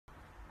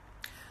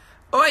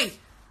Oi!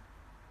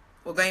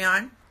 What going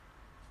on?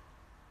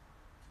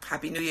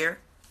 Happy New Year.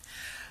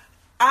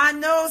 I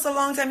know it's a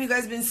long time you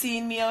guys been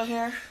seeing me out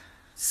here.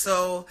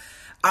 So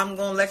I'm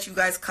gonna let you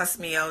guys cuss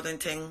me out and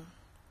ting.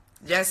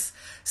 Just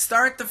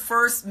start the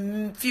first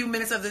few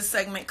minutes of this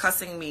segment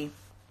cussing me.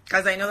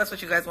 Because I know that's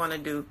what you guys want to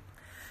do.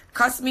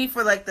 Cuss me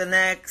for like the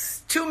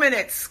next 2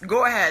 minutes.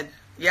 Go ahead.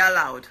 Yeah,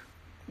 loud.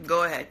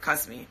 Go ahead.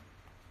 Cuss me.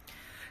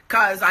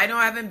 Because I know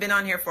I haven't been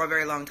on here for a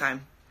very long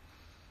time.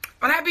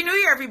 But Happy New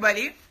Year,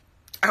 everybody.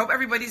 I hope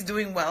everybody's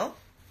doing well.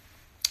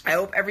 I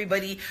hope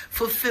everybody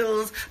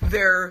fulfills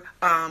their,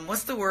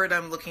 what's the word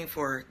I'm looking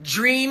for?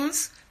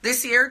 Dreams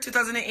this year,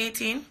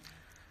 2018.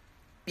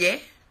 Yeah?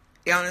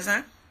 You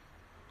understand?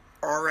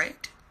 All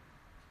right.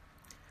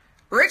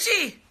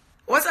 Richie,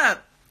 what's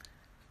up?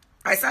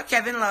 I saw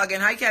Kevin log in.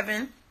 Hi,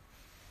 Kevin.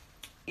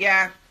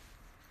 Yeah.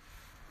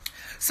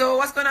 So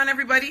what's going on,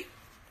 everybody?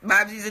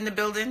 Babbzy's in the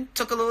building.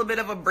 Took a little bit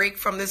of a break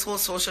from this whole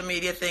social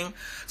media thing.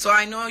 So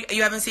I know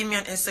you haven't seen me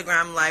on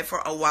Instagram Live for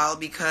a while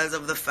because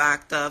of the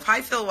fact of...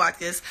 Hi, Phil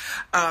Watkins.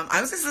 I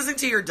was just listening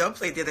to your dub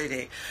plate the other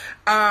day.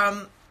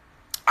 I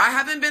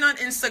haven't been on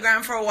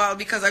Instagram for a while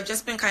because I've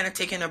just been kind of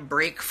taking a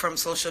break from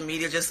social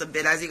media just a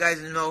bit. As you guys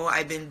know,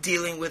 I've been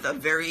dealing with a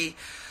very...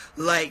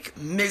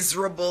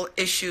 miserable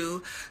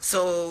issue,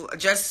 so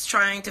just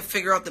trying to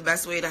figure out the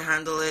best way to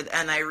handle it.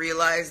 And I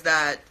realized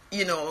that,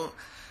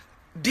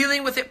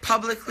 dealing with it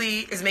publicly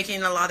is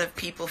making a lot of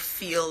people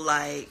feel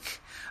like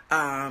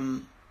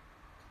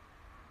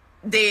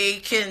they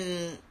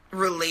can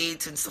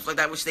relate and stuff like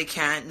that, which they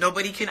can't.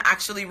 Nobody can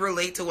actually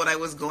relate to what I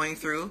was going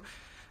through.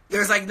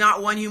 There's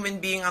not one human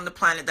being on the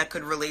planet that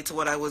could relate to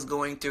what I was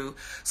going through.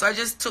 So I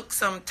just took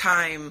some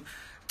time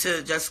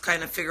to just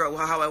kind of figure out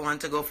how I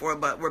want to go forward.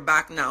 But we're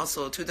back now.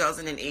 So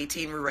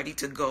 2018, we're ready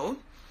to go.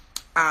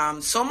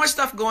 So much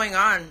stuff going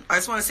on. I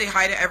just want to say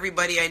hi to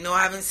everybody. I know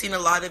I haven't seen a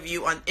lot of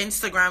you on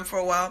Instagram for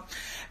a while.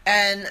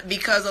 And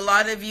because a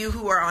lot of you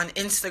who are on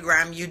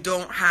Instagram, you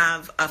don't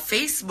have a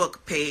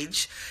Facebook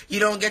page, you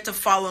don't get to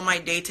follow my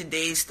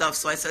day-to-day stuff.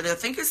 So I said, I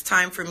think it's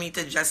time for me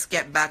to just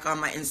get back on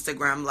my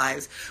Instagram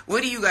lives.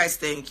 What do you guys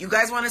think? You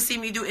guys want to see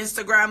me do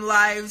Instagram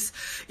lives?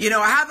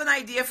 I have an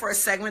idea for a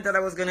segment that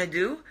I was going to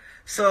do.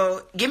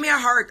 So give me a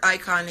heart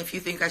icon if you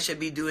think I should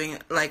be doing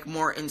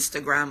more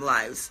Instagram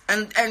lives.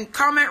 And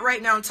comment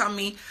right now and tell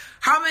me,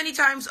 how many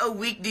times a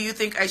week do you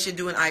think I should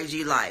do an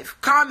IG live?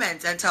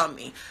 Comment and tell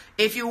me.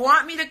 If you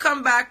want me to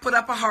come back, put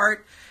up a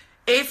heart.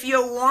 If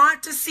you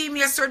want to see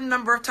me a certain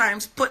number of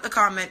times, put the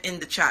comment in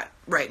the chat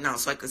right now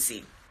so I can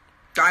see.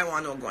 I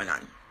want to know what's going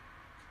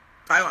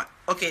on.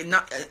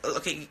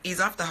 Okay,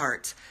 ease off the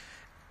hearts.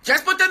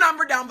 Just put the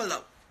number down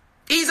below.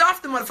 Ease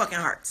off the motherfucking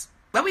hearts.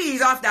 Let me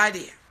ease off the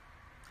idea.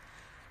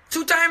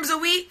 2 times a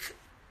week.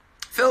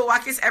 Phil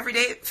Watkins every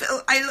day.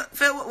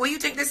 Phil, what do you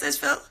think this is,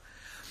 Phil?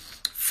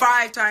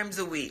 5 times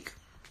a week.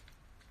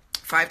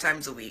 5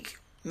 times a week.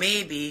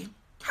 Maybe.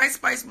 Hi,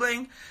 Spice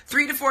Bling.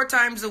 3 to 4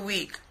 times a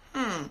week.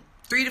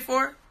 3 to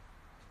 4?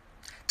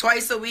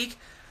 Twice a week?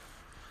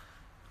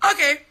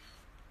 Okay.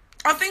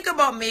 I'll think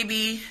about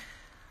maybe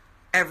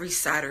every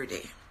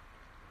Saturday.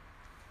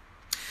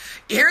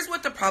 Here's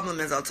what the problem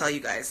is, I'll tell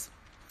you guys,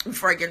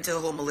 before I get into the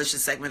whole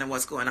malicious segment and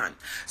what's going on.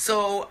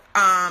 So,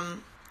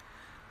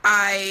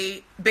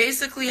 I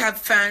basically have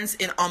fans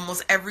in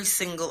almost every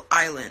single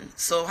island.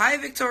 So, hi,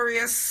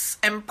 Victorious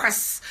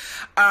Empress.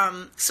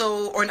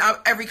 Or in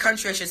every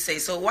country, I should say.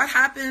 So, what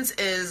happens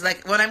is,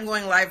 when I'm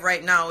going live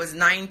right now is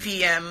 9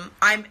 p.m.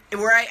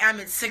 Where I am,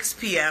 it's 6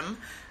 p.m.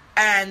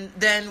 And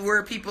then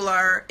where people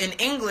are in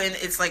England,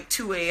 it's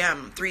 2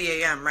 a.m.,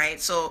 3 a.m., right?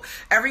 So,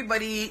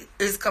 everybody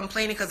is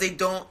complaining because they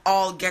don't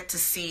all get to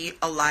see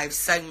a live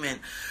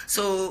segment.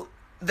 So,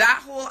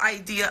 that whole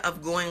idea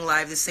of going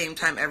live the same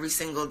time every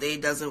single day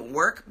doesn't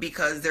work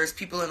because there's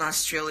people in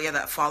Australia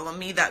that follow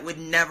me that would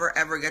never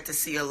ever get to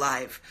see a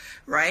live,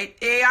 right?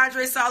 Hey,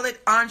 Andre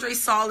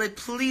Solid,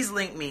 please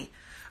link me.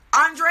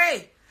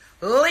 Andre,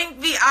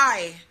 link the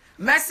eye.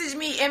 Message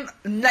me in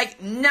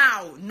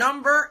now.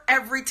 Number,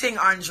 everything,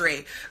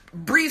 Andre.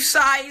 Brief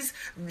size,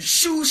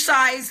 shoe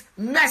size,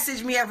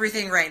 message me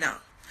everything right now.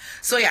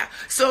 So yeah.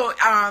 So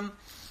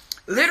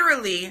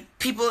literally,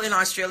 people in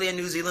Australia,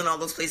 New Zealand, all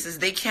those places,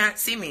 they can't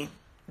see me.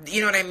 You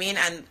know what I mean?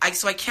 And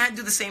so I can't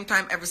do the same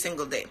time every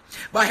single day.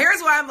 But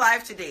here's why I'm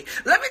live today.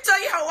 Let me tell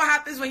you what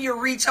happens when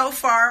you reach out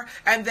far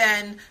and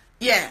then,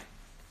 yeah.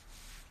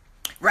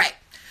 Right.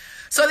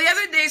 So the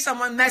other day,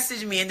 someone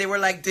messaged me and they were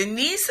like,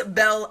 Denise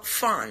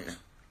Belfon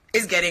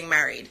is getting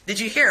married.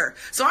 Did you hear?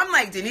 So I'm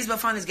like, Denise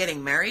Belfon is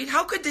getting married?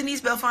 How could Denise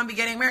Belfon be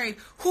getting married?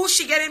 Who's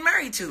she getting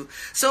married to?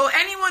 So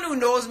anyone who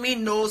knows me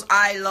knows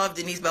I love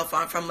Denise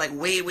Belfon from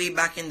way, way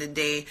back in the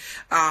day.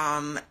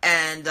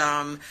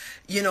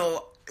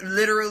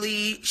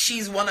 Literally,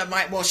 she's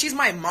she's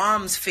my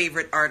mom's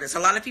favorite artist. A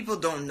lot of people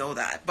don't know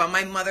that, but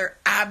my mother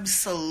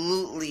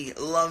absolutely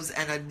loves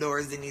and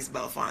adores Denise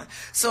Belfon.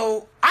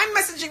 So I'm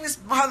messaging this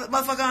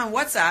motherfucker on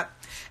WhatsApp,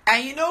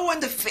 and you know when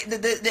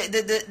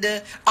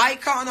the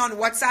icon on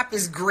WhatsApp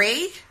is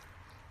gray,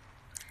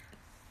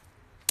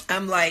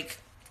 I'm like,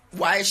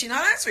 Why is she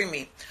not answering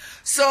me?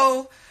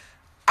 So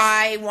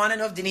I want to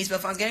know if Denise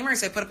Belfon's getting married.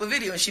 So I put up a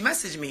video and she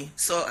messaged me.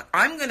 So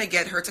I'm going to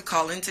get her to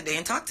call in today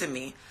and talk to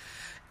me.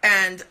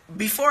 And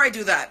before I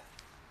do that,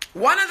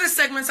 one of the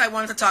segments I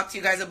wanted to talk to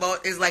you guys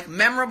about is like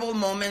memorable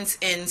moments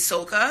in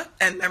soca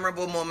and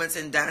memorable moments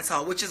in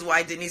dancehall, which is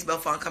why Denise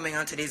Belfon coming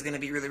on today is going to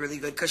be really, really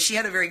good, because she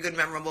had a very good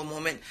memorable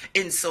moment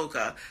in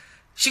soca.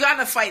 She got in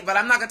a fight, but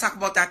I'm not going to talk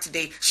about that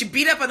today. She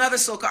beat up another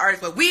soca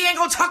artist, but we ain't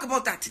going to talk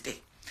about that today.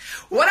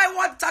 What I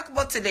want to talk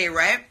about today,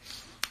 right,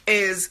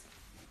 is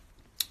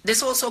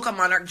this whole Soca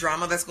Monarch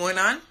drama that's going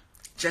on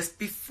just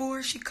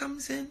before she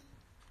comes in.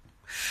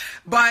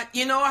 But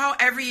you know how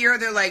every year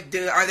they're like,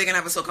 are they going to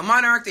have a Soca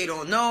Monarch? They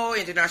don't know.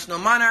 International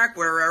Monarch,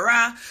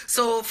 rah.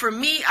 So for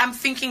me, I'm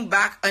thinking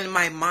back in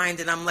my mind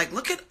and I'm like,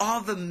 look at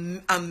all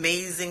the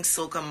amazing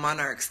Soca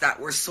Monarchs that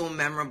were so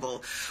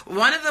memorable.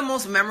 One of the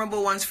most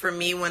memorable ones for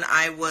me when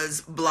I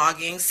was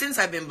blogging, since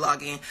I've been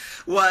blogging,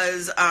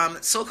 was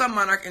Soca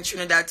Monarch in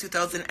Trinidad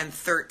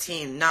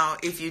 2013. Now,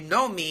 if you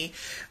know me,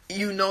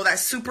 you know that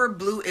Super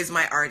Blue is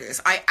my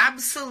artist. I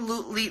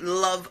absolutely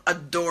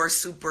adore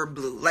Super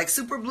Blue. Like,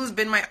 Super Blue's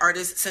been my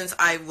artist since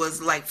I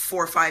was like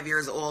 4 or 5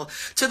 years old,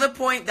 to the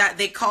point that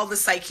they called the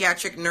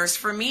psychiatric nurse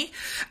for me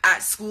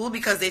at school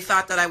because they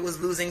thought that I was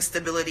losing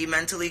stability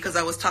mentally because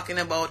I was talking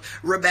about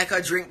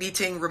Rebecca drink the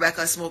ting,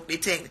 Rebecca smoke the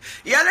ting.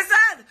 You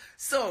understand?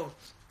 So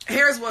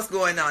here's what's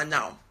going on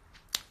now.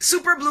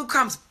 Super Blue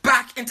comes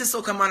back into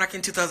Soca Monarch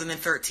in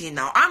 2013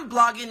 now. I'm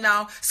blogging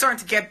now, starting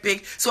to get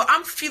big. So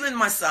I'm feeling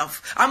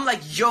myself. I'm like,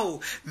 yo,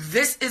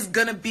 this is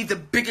going to be the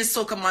biggest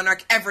Soca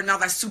Monarch ever now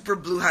that Super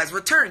Blue has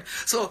returned.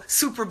 So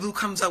Super Blue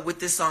comes out with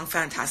this song,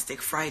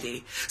 Fantastic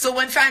Friday. So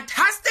when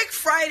Fantastic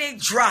Friday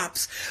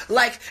drops,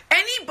 like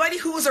anybody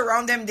who was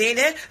around them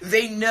dated,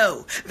 they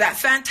know that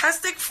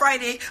Fantastic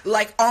Friday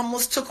like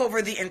almost took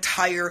over the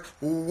entire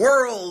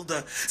world.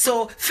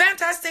 So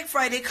Fantastic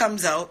Friday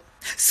comes out.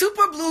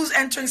 Super Blues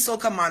entering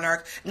Soca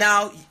Monarch.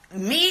 Now,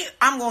 me,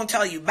 I'm going to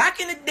tell you, back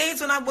in the days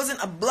when I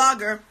wasn't a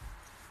blogger,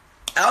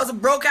 I was a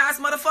broke ass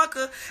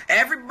motherfucker.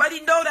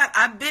 Everybody know that.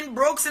 I've been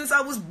broke since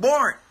I was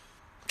born.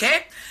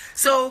 Okay?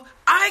 So,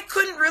 I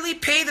couldn't really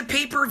pay the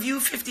pay-per-view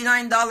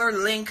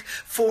 $59 link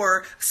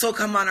for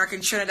Soca Monarch in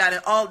Trinidad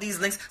and all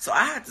these links. So,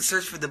 I had to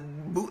search for the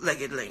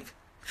bootlegged link.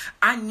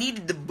 I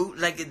needed the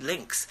bootlegged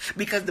links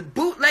because the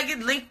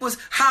bootlegged link was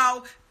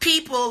how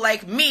people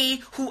like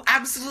me who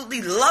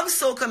absolutely love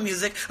soca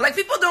music, like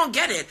people don't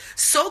get it.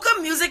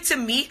 Soca music to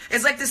me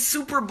is like the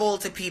Super Bowl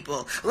to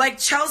people. Like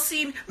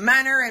Chelsea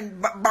Manor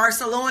and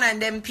Barcelona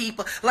and them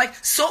people. Like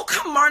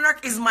Soca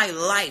Monarch is my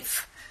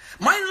life.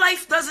 My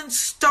life doesn't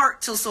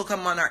start till Soca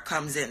Monarch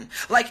comes in.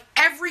 Like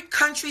every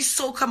country's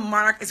Soca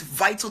Monarch is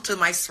vital to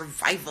my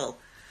survival.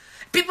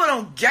 People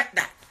don't get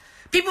that.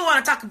 People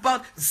want to talk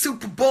about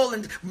Super Bowl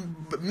and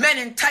men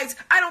in tights.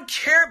 I don't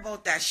care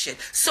about that shit.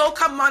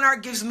 Soca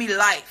Monarch gives me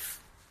life.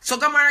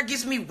 Soca Monarch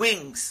gives me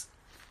wings.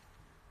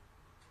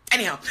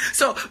 Anyhow,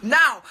 so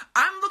now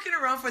I'm looking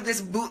around for this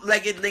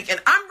bootlegged link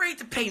and I'm ready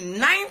to pay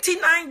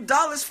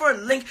 $99 for a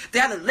link. They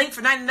had a link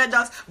for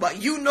 $99,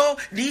 but you know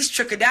these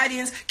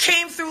Trinidadians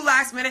came through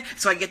last minute,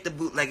 so I get the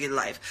bootlegged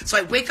live. So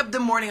I wake up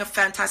the morning of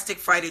Fantastic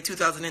Friday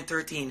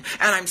 2013 and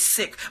I'm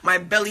sick. My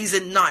belly's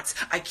in knots.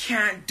 I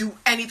can't do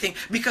anything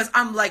because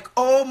I'm like,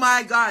 oh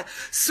my God,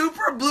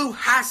 Super Blue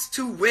has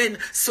to win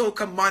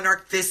Soca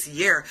Monarch this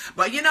year.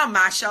 But you know,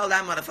 Marshall,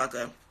 that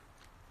motherfucker,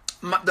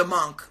 the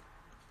monk,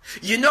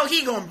 you know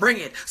he gonna bring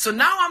it. So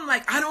now I'm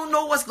like, I don't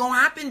know what's gonna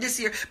happen this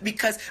year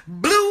because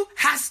Blue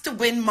has to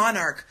win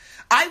Monarch.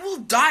 I will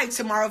die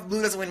tomorrow if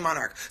Blue doesn't win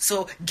Monarch.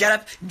 So get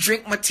up,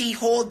 drink my tea,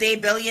 whole day,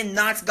 belly and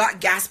knots, got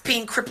gas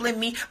pain crippling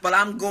me, but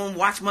I'm gonna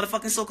watch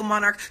motherfucking Soca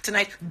Monarch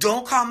tonight.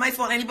 Don't call my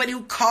phone. Anybody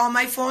who call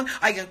my phone,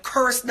 I can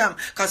curse them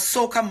because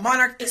Soca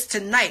Monarch is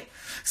tonight.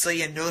 So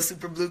you know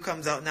Super Blue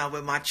comes out now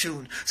with my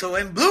tune. So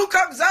when Blue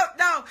comes out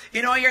now,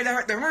 you know, you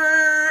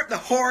hear the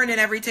horn and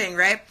everything,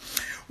 right?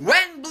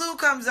 When Blue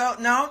comes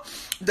out now,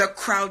 the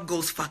crowd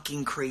goes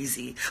fucking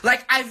crazy.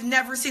 Like, I've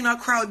never seen a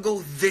crowd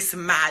go this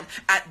mad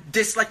at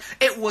this. Like,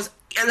 it was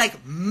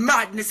like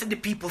madness in the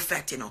people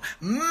fed, you know.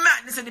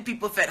 Madness in the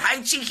people fed. Hi,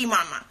 cheeky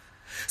mama.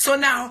 So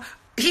now,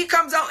 he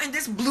comes out in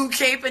this blue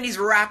cape and he's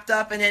wrapped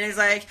up and then he's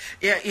like,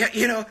 yeah,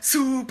 you know,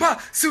 super.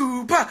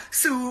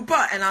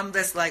 And I'm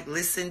just like,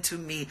 listen to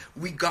me.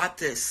 We got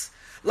this.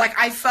 Like,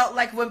 I felt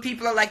like when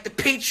people are like, the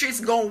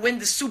Patriots gonna win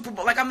the Super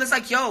Bowl. Like, I'm just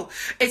like, yo,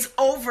 it's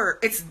over.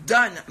 It's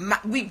done.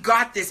 We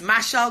got this.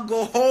 Marshall,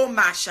 go home,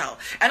 Marshall.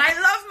 And I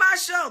love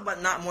Marshall,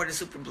 but not more than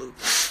Super Blue.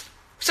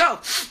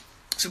 So,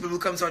 Super Blue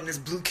comes on in this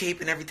blue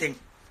cape and everything.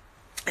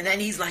 And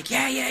then he's like,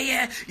 yeah,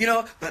 you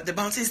know, but the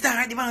bouncing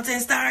start.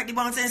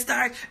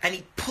 And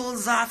he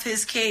pulls off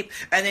his cape.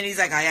 And then he's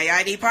like,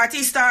 aye, the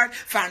party start.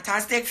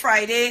 Fantastic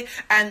Friday.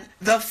 And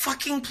the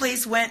fucking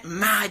place went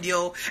mad,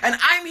 yo. And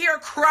I'm here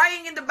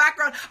crying in the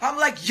background. I'm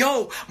like,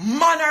 yo,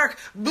 Monarch,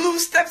 Blue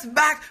steps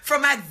back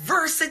from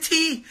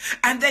adversity.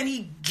 And then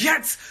he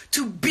gets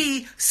to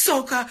be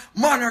Soca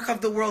Monarch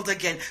of the world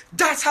again.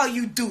 That's how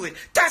you do it.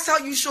 That's how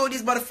you show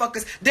these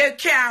motherfuckers they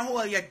can't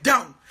hold you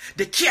down.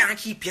 They can't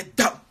keep you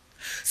down.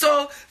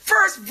 So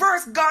first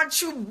verse gone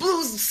through,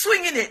 Blue's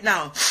swinging it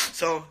now.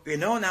 So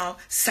now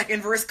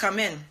second verse come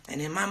in,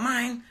 and in my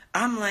mind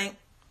I'm like,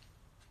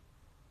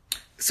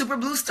 Super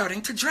Blue's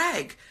starting to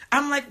drag.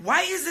 I'm like,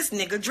 why is this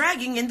nigga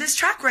dragging in this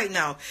track right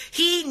now?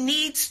 He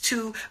needs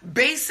to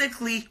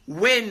basically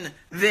win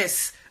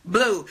this.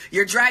 Blue,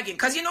 you're dragging.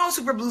 Because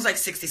Super Blue's like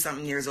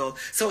 60-something years old.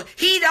 So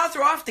he now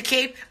throw off the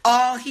cape.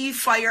 All he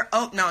fire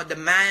out. Now the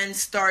man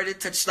started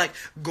to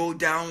go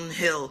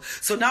downhill.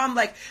 So now I'm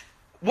like,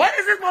 what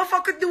is this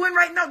motherfucker doing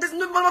right now? This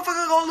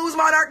motherfucker gonna lose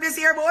my darkness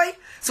here, boy.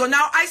 So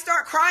now I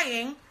start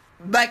crying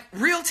like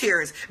real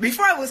tears.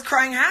 Before I was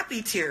crying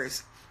happy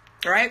tears.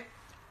 Right?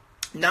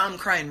 Now I'm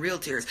crying real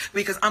tears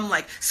because I'm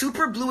like,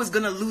 Super Blue is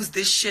going to lose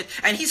this shit.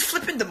 And he's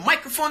flipping the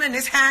microphone in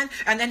his hand.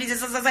 And then he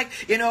just like,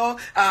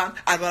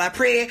 I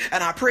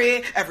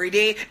pray every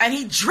day. And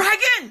he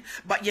dragging.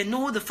 But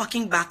the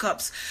fucking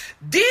backups.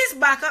 These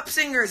backup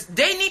singers,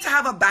 they need to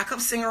have a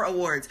backup singer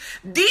awards.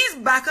 These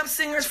backup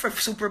singers for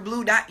Super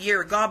Blue that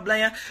year, God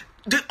bless you.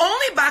 The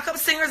only backup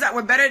singers that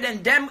were better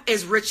than them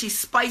is Richie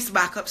Spice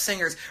backup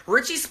singers.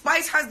 Richie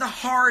Spice has the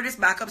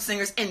hardest backup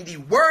singers in the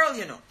world,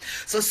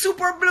 So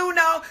Super Blue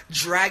now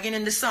dragging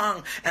in the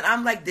song. And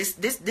I'm like, this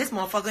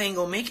motherfucker ain't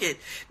gonna make it.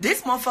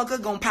 This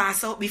motherfucker gonna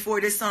pass out before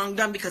this song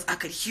done because I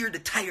could hear the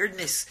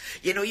tiredness.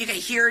 You can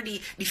hear the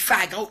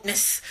fag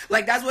outness.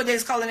 Like that's what they're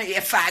calling it,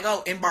 a fag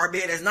out in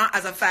Barbados. Not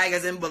as a fag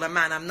as in buller,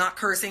 man. I'm not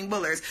cursing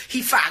bullers.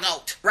 He fag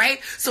out, right?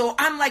 So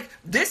I'm like,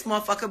 this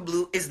motherfucker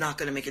Blue is not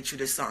gonna make it through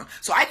this song.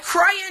 So I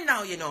crying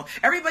now,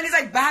 Everybody's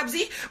like,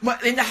 Babbzy,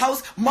 but in the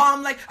house,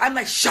 mom, I'm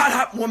like, shut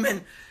up,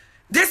 woman.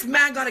 This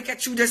man gotta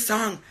get you this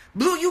song.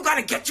 Blue, you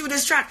gotta get you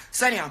this track.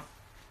 So anyhow,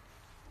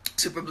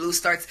 Super Blue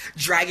starts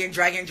dragging.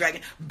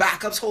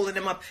 Backup's holding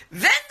him up.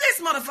 Then this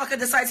motherfucker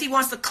decides he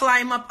wants to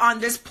climb up on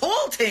this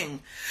pole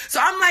thing. So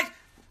I'm like,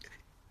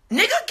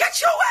 nigga, get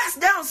your ass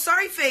down.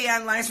 Sorry, Faye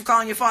Ann Lyons, for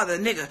calling your father a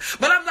nigga.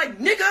 But I'm like,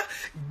 nigga,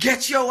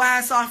 get your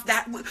ass off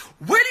that. Where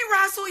the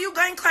Russell you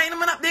going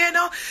climbing up there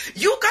now?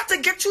 You got to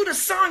get you the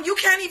song. You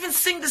can't even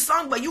sing the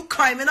song, but you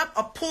climbing up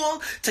a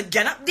pole to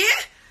get up there?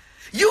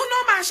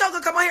 Marshall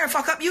gonna come out here and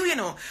fuck up you,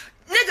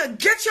 Nigga,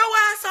 get your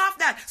ass off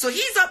that. So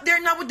he's up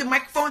there now with the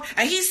microphone,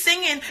 and he's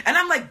singing, and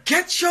I'm like,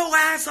 get your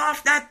ass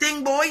off that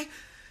thing, boy.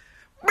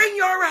 Bring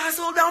your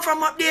asshole down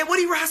from up there. What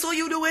the Russell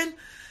you doing?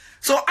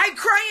 So I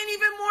crying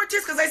even more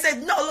tears because I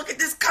said, no, look at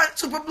this cunt.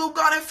 Super Blue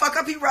gone and fuck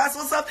up. He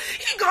wrestles up.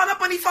 He gone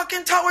up on the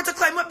fucking tower to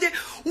climb up there.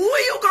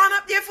 What you gone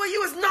up there for?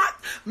 You is not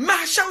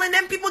Marshall and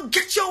them people.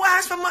 Get your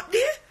ass from up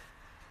there.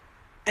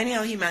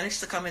 Anyhow, he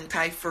managed to come and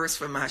tie first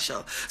for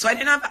Marshall. So I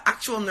didn't have an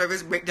actual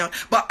nervous breakdown,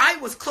 but I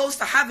was close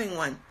to having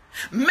one.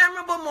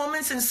 Memorable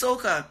moments in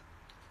soca.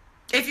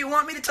 If you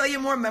want me to tell you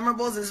more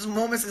memorables and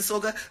moments in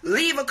soca,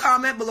 leave a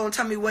comment below and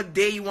tell me what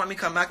day you want me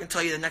to come back and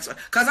tell you the next one.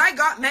 Because I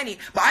got many,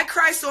 but I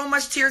cried so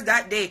much tears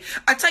that day.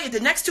 I tell you, the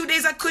next 2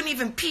 days I couldn't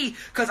even pee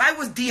because I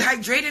was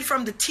dehydrated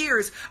from the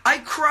tears. I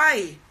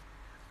cry.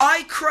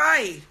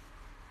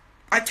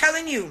 I'm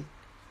telling you.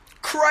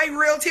 Cry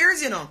real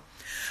tears,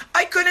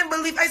 I couldn't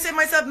believe. I said to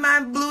myself,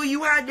 man, Blue,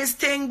 you had this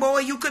thing, boy.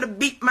 You could have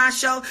beat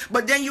Marshall,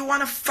 but then you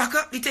want to fuck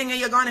up the thing and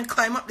you're going to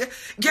climb up there.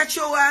 Get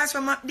your ass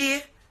from up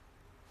there.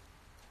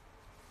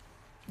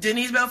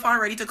 Denise Belfon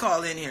ready to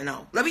call in here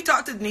now. Let me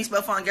talk to Denise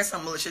Belfon and get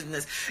some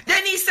maliciousness.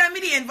 Denise, send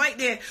me the invite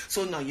there.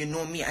 So no, you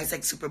know me. I was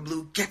like, Super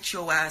Blue, get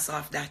your ass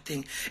off that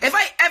thing. If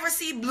I ever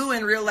see Blue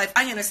in real life,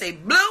 I'm going to say,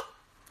 Blue,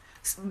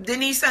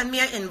 Denise, send me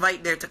an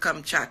invite there to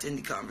come chat in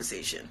the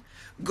conversation.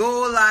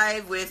 Go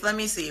live with, let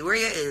me see, where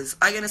you is.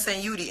 I'm going to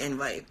send you the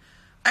invite.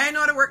 I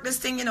know how to work this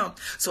thing,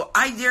 So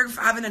I dare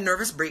having a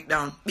nervous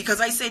breakdown because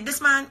I said,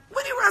 this man,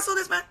 what do you wrestle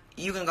this man?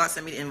 You can go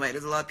send me the invite.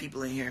 There's a lot of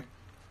people in here.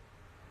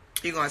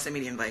 You're going to send me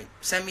the invite.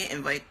 Send me an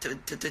invite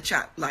to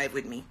chat live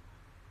with me.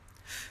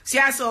 So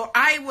yeah, so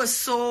I was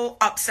so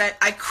upset.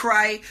 I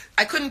cried.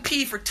 I couldn't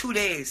pee for 2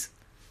 days.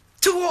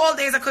 2 whole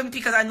days I couldn't pee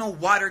because I had no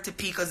water to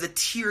pee because the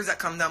tears that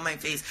come down my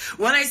face.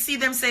 When I see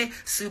them say,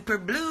 Super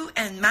Blue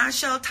and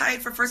Marshall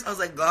tied for first, I was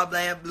like, God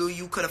bless Blue,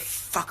 you could have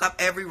fucked up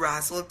every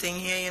wrestle thing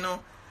here,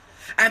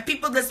 And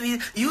people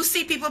you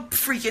see people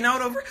freaking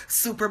out over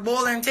Super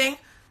Bowl and thing,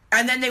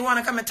 and then they want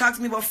to come and talk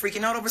to me about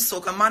freaking out over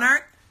Soca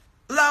Monarch.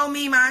 Allow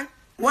me, man.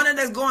 One of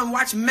them go and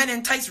watch men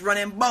in tights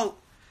running boat.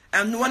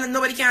 And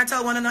nobody can't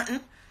tell one of nothing.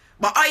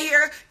 But I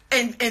hear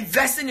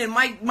investing in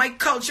my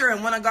culture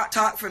and when I got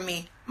talk from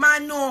me.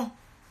 Man, no.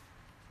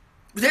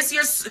 This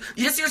year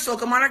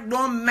Soca Monarch,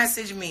 don't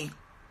message me.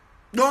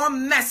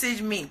 Don't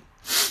message me.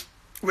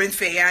 When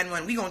Faye Ann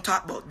when we gonna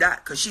talk about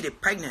that because she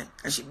did pregnant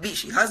and she beat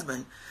she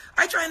husband.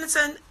 I trying to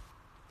send.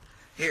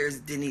 Here's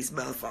Denise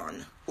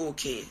Belfon.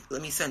 Okay,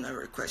 let me send a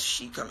request.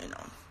 She coming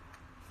on.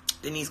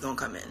 Denise gonna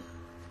come in.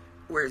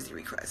 Where's the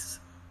request?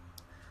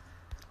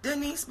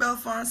 Denise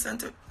Belfon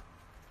sent it.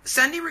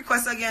 Send the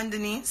request again,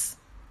 Denise.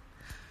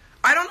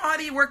 I don't know how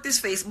to work this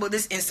Facebook,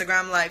 this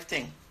Instagram live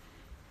thing.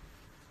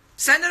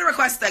 Send the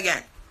request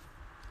again.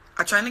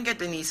 I'm trying to get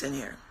Denise in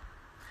here.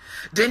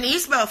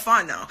 Denise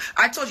Belfon now.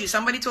 I told you,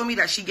 somebody told me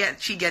that she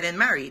getting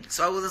married.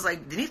 So I was just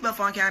like, Denise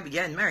Belfon can't be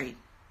getting married.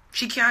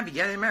 She can't be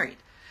getting married.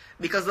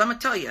 Because let me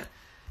tell you,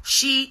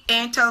 she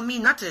ain't tell me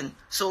nothing.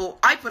 So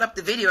I put up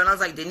the video and I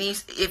was like,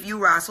 Denise, if you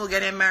Russell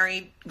getting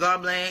married,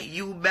 God bless,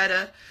 you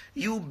better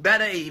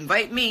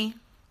invite me.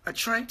 I'm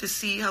trying to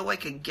see how I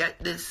could get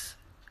this.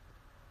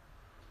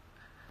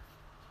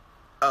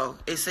 Oh,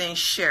 it's saying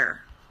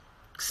share.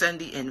 Send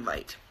the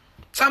invite.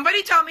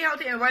 Somebody tell me how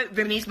to invite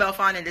Denise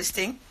Belfon in this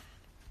thing.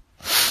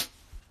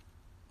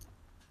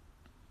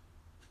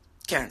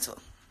 Cancel.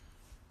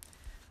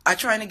 I'm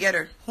trying to get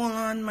her. Hold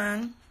on,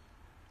 man.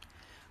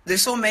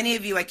 There's so many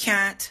of you I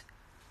can't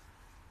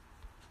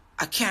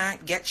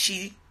get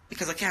she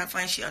because I can't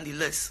find she on the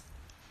list.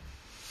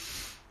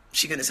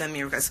 She gonna send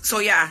me a request. So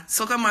yeah,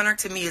 Soca Monarch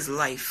to me is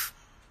life.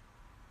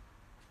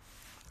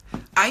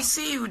 I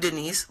see you,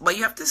 Denise, but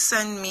you have to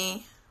send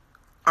me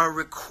a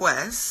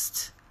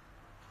request.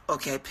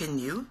 Okay, I pin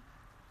you.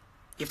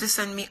 You have to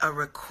send me a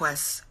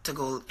request to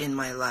go in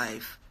my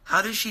live.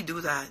 How does she do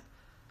that,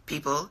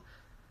 people?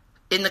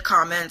 In the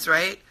comments,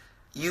 right?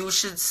 You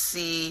should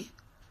see.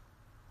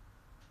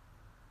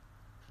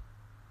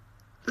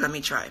 Let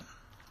me try.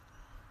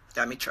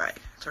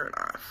 Turn it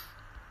off.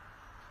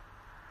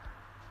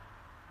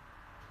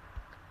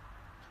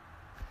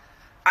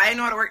 I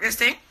know how to work this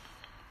thing.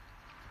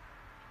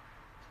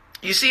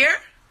 You see her?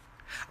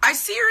 I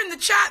see her in the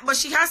chat, but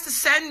she has to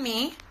send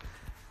me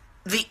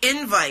the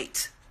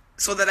invite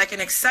so that I can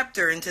accept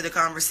her into the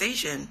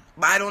conversation.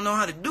 But I don't know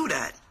how to do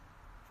that.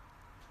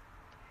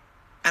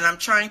 And I'm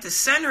trying to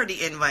send her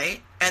the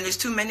invite, and there's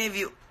too many of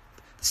you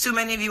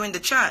in the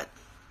chat.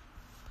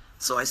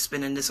 So I'm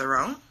spinning this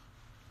around.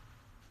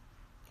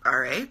 All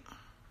right.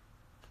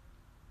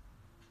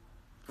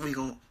 We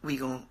gonna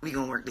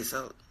work this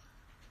out.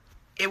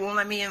 It won't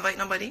let me invite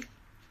nobody.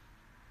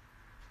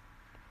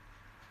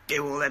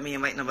 Here, what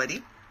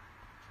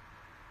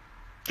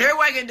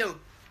I can do.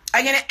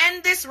 I'm gonna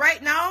end this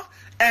right now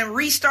and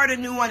restart a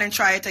new one and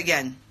try it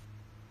again.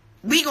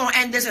 We gonna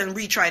end this and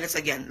retry this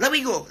again. Let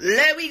we go.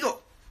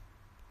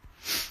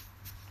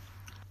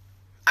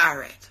 All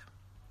right.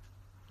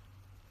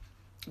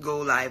 Go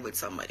live with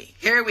somebody.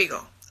 Here we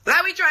go.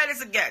 Let me try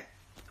this again.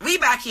 We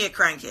back here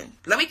cranking.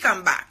 Let me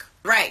come back.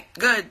 Right.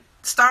 Good.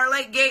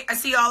 Starlight Gate. I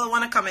see all the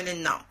one coming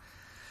in now.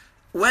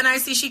 When I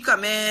see she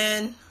come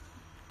in,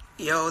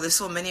 yo, there's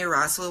so many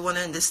Russell one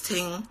in this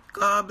thing.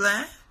 God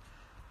bless.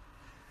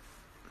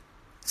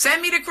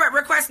 Send me the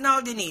request now,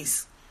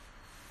 Denise.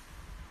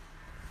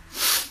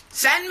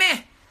 Send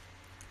me.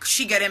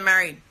 She getting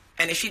married.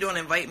 And if she don't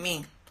invite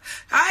me.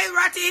 Hi,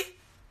 Ratty.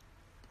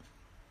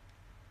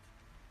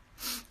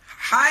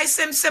 Hi,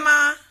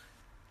 Simsima.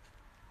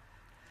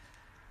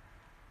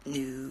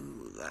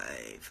 New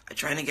live. I'm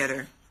trying to get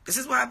her. This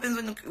is what happens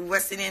when the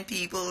West Indian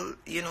people,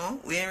 you know,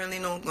 we ain't really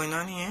know what's going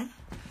on here.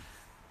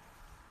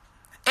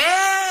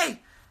 Hey!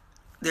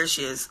 There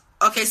she is.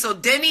 Okay, so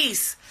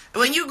Denise,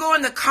 when you go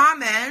in the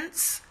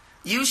comments,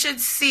 you should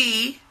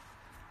see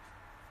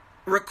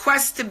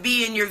request to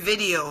be in your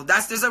video.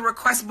 There's a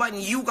request button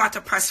you got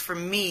to press for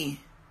me.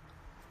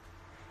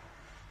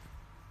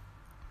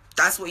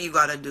 That's what you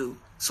got to do.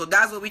 So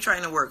that's what we're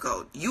trying to work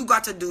out. You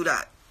got to do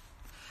that.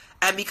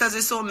 And because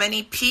there's so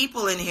many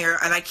people in here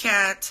and I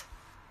can't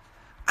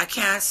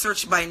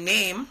search by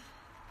name,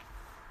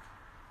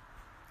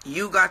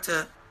 you got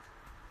to.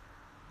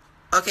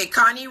 Okay,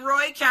 Connie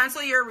Roy,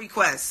 cancel your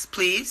request,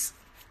 please.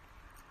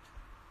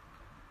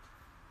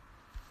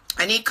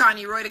 I need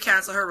Connie Roy to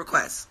cancel her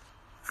request.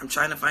 I'm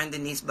trying to find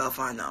Denise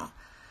Belfon now.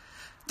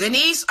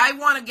 Denise, I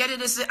want to get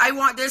it. I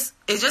want this.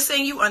 It's just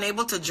saying you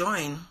unable to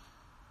join.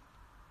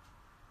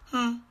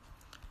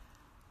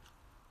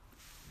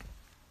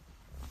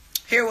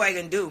 Here what I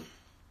can do.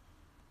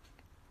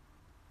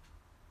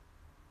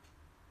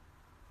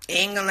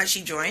 Ain't gonna let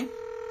you join.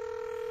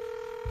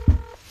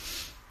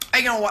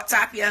 I gonna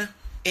WhatsApp you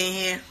in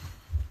here.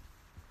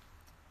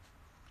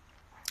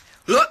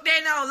 Look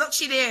there now. Look,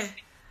 she there.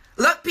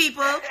 Look,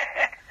 people.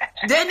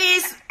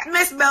 Denise,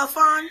 Miss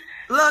Belfon.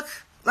 Look,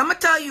 let me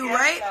tell you,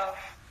 right? Love.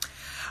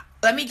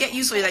 Let me get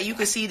you so that you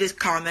can see this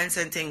comments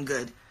and thing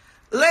good.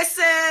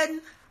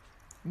 Listen,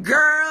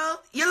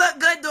 girl, you look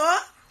good, though.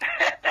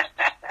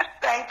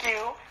 Thank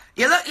you.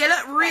 You look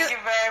real. Thank you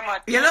very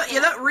much.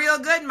 You look real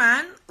good,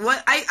 man.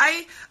 What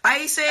I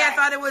say, I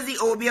thought it was the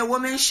Obia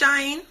woman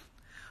shine,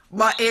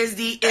 but is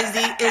the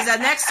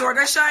next sort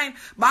of shine.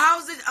 But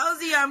how's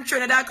the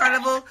Trinidad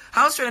Carnival?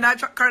 How's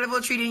Trinidad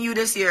Carnival treating you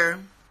this year?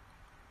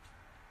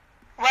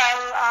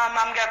 Well,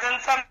 I'm getting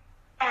some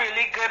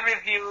really good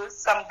reviews,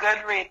 some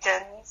good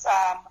ratings.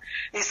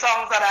 The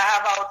songs that I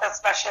have out,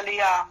 especially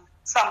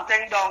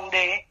Something Down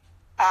There,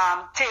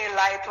 Tail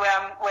Light,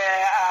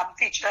 where I'm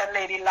featuring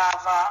Lady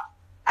Lava,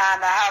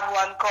 and I have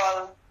one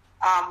called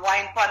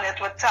Wine Pon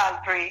It with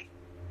Talprey.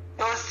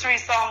 Those three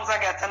songs are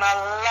getting a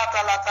lot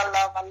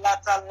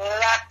of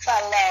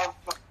love.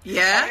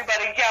 Yeah.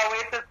 Everybody can't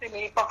wait to see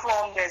me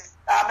perform this.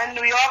 I'm in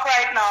New York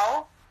right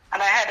now,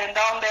 and I'm heading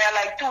down there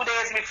like 2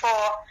 days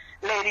before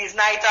Ladies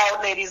Night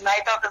Out. Ladies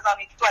Night Out is on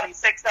the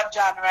 26th of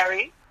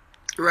January.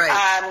 Right.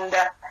 And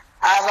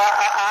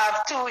I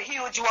have two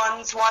huge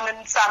ones, one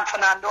in San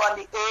Fernando on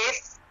the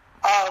 8th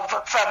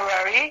of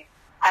February,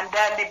 And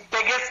then the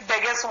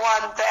biggest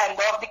one to end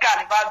off the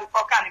carnival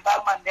before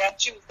Carnival Monday and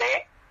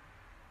Tuesday,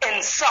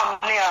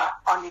 Insomnia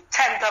on the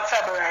 10th of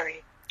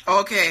February.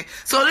 Okay.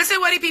 So listen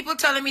what the people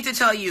telling me to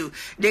tell you.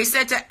 They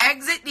said to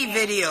exit the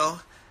video.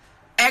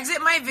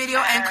 Exit my video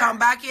and come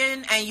back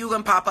in, and you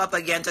can pop up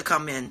again to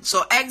come in.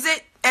 So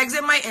exit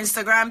my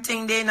Instagram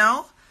thing there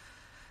now.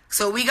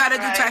 So we gotta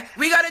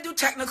do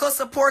technical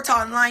support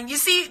online. You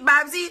see,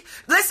 Babbzy,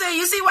 listen,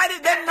 you see why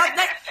them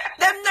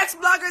next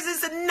bloggers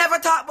is to never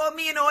talk about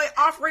me,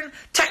 offering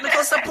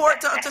technical support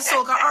to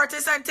soca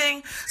artists and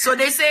thing. So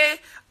they say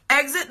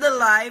exit the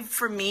live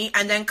for me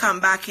and then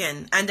come back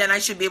in, and then I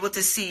should be able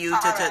to see you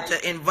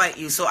to invite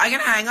you. So I'm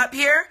gonna hang up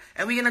here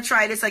and we're gonna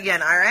try this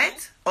again. All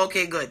right?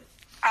 Okay, good.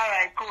 All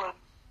right, cool.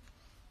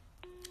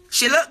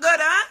 She look good,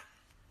 huh?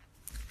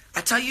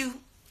 I tell you,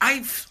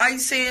 I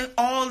say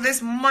all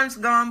this months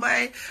gone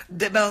by,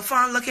 the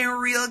Belfon looking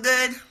real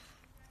good,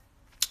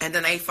 and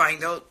then I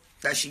find out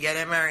that she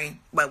getting married.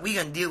 But we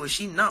gonna deal with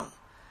she know.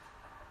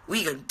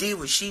 We gonna deal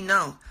with she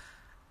know.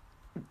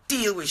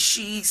 Deal with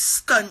she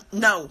skun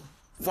no.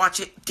 Watch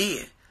it,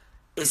 dear.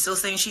 It's still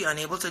saying she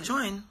unable to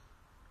join.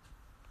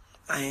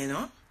 I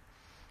know.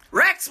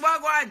 Rex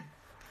Wagwan.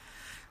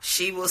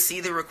 She will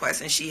see the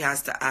request and she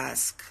has to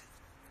ask.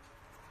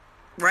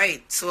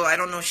 Right. So I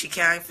don't know if she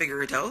can't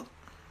figure it out.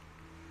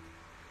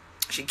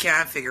 She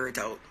can't figure it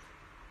out.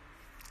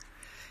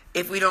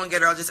 If we don't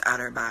get her, I'll just add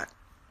her back.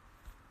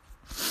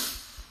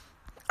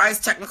 Ice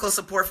technical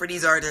support for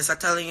these artists, I'm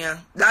telling you.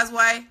 That's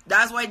why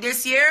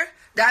this year,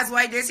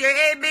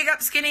 hey, big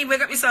up Skinny,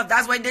 big up yourself.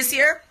 That's why this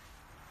year,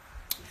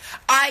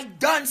 I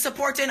done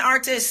supporting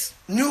artists,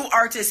 new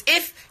artists.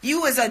 If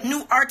you is a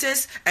new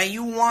artist and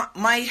you want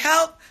my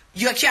help,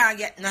 you can't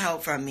get no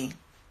help from me.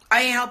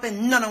 I ain't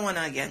helping none of one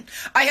again.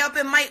 I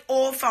helping my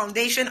old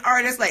foundation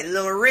artists like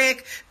Lil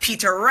Rick,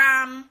 Peter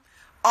Ram,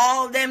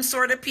 all them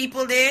sort of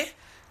people there.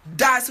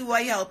 That's who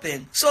I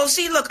helping. So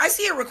see, look, I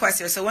see a request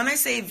here. So when I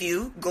say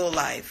view, go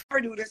live.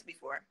 Never do this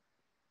before.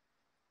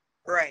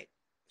 Right.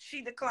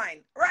 She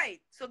declined.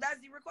 Right. So that's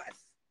the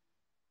request.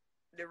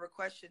 The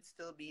request should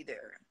still be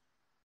there.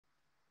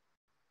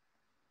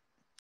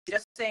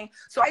 Just saying.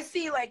 So I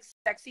see like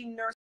sexy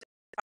nurse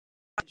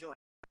join.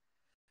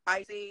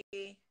 I see.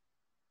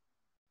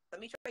 Let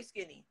me try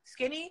Skinny.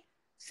 Skinny,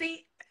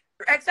 see,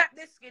 accept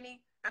this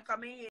Skinny and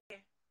come in here.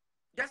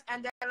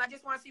 And then I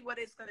just want to see what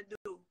it's gonna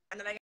do, and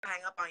then I can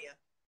hang up on you.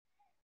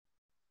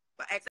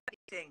 But accept the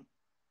thing.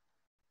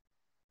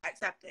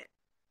 Accept it.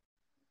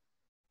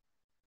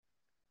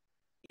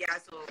 Yeah.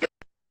 So.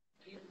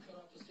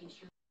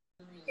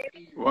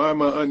 Why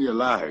am I on your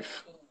live?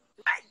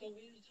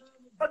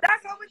 But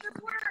that's how it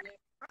just works.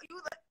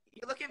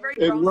 You're looking very.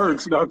 It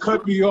works. Now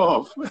cut me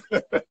off. You're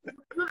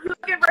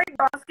looking very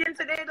brown skin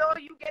today, though.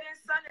 You getting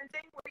sun and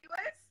thing. Where you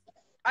is?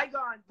 I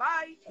gone.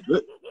 Bye.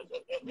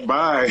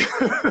 Bye.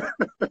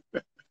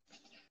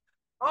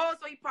 Oh,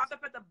 so he pops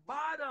up at the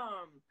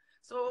bottom.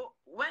 So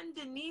when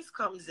Denise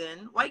comes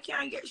in, why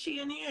can't I get she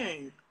in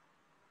here?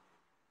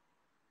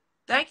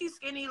 Thank you,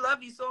 Skinny.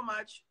 Love you so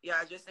much.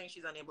 Yeah, just saying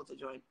she's unable to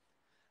join.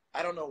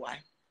 I don't know why.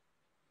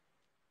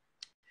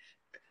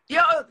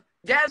 Yo,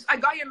 Des, I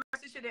got your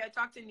message today. I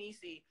talked to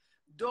Nisi.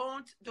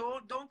 Don't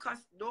cuss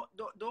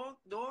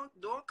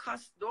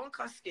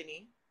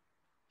Skinny.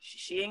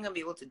 She ain't gonna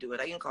be able to do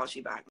it. I can call she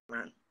back,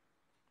 man.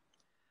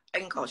 I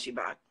can call she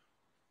back.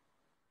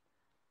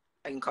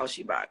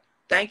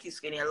 Thank you,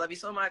 Skinny. I love you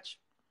so much.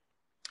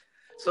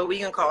 So we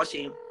can call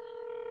she.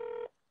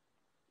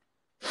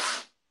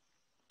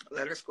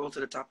 Let her scroll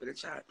to the top of the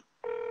chat.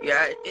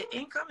 Yeah, it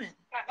ain't coming.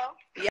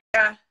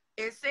 Yeah,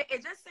 it's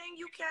just saying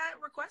you can't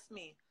request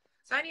me.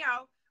 So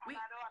anyhow, I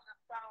don't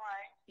understand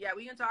why. Yeah,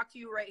 we can talk to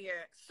you right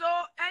here. So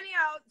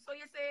anyhow, so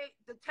you say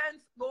the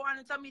 10th, go on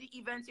and tell me the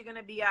events you're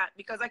gonna be at,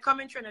 because I come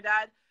in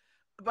Trinidad,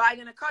 but I'm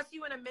gonna cuss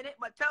you in a minute.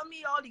 But tell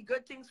me all the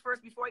good things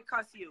first before I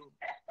cuss you.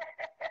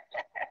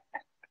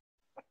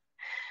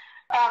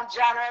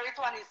 January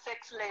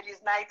 26th,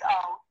 Ladies Night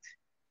Out.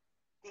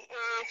 The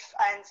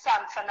 8th, in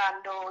San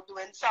Fernando,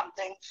 doing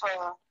something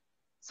for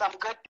some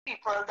good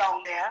people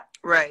down there.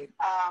 Right.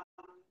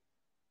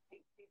 The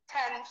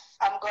 10th,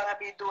 I'm gonna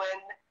be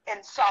doing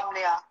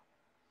Insomnia.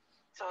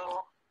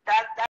 So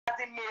that's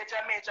the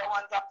major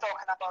ones I'm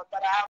talking about.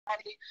 But I have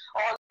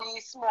all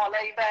the smaller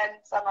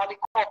events and all the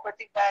corporate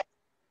events,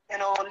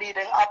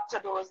 leading up to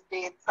those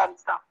dates and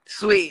stuff.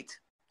 Sweet.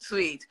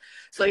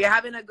 So you're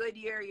having a good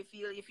year. You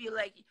feel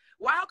like,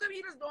 why? How come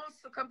you just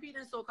don't compete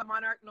in Soca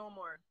Monarch no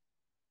more?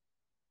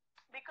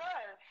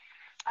 Because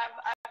I've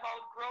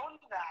outgrown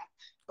that.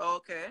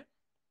 Okay.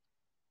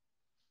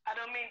 I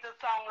don't mean to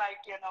sound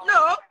like,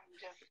 No.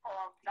 just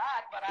all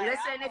that, but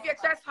listen, if your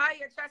chest high,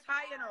 If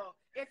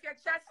your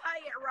chest high,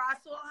 it raw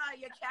so high,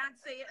 you can't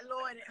say it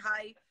low and it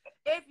high.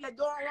 If you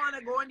don't want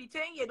to go in the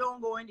thing, you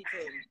don't go in the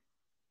thing.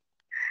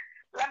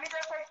 Let me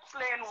just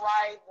explain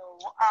why,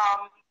 though.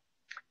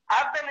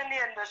 I've been in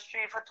the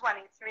industry for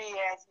 23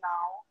 years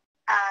now,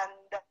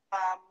 and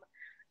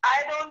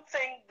I don't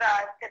think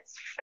that it's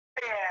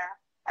fair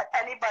that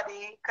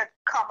anybody could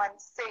come and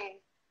say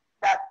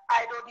that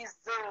I don't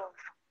deserve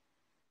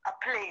a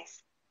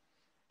place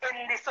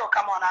in the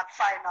Soca Monarch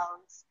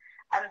finals.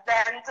 And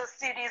then to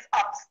see these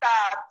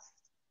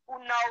upstarts who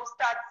now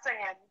start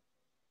singing,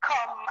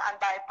 come and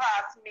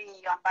bypass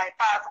me, and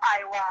bypass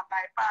Iowa, and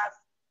bypass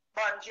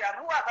Bungie, and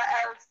whoever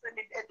else in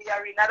the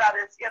arena that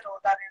is, you know,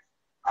 that is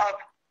of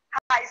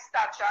high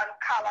stature and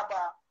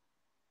caliber.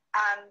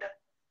 And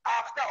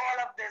after all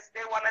of this,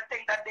 they want to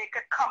think that they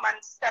could come and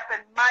step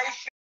in my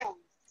shoes.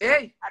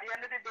 Hey. At the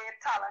end of the day,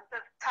 talent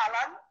is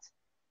talent.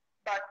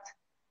 But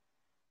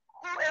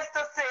who is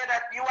to say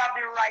that you have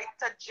the right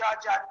to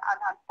judge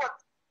and put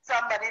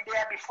somebody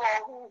there before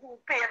who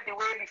paved the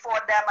way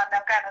before them and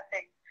that kind of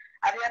thing?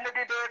 At the end of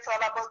the day, it's all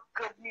about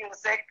good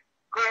music,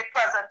 great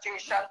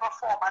presentation,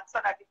 performance,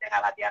 and everything.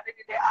 And at the end of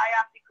the day, I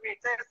am the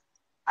greatest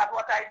at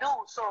what I do.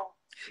 So,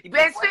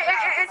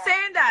 it's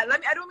saying that.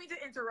 I don't mean to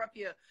interrupt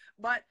you,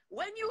 but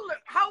when you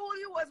how old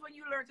you was when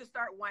you learned to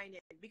start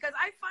whining? Because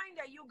I find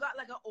that you got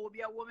like an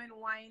Obia woman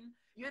whine.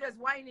 You're just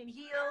whining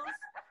heels.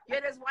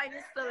 You're just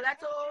whining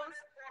stilettos.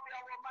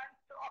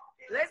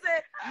 Listen,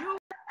 you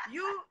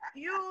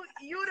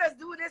just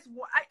do this.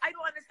 I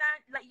don't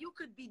understand. Like, you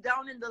could be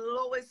down in the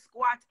lowest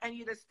squat and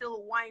you just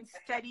still whine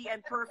steady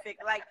and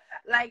perfect.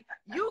 Like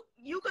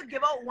you could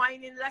give out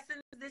whining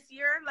lessons this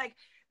year. Like,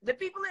 the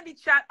people in the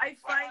chat, I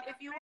find if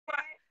you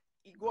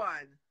go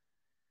on.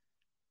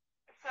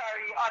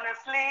 Sorry,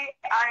 honestly,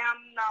 I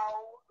am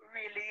now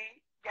really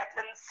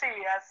getting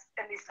serious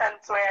in the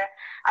sense where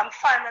I've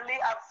finally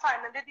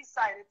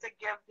decided to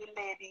give the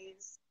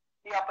ladies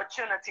the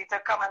opportunity to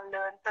come and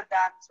learn to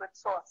dance with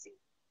Saucy.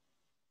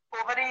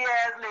 Over the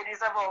years, ladies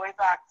have always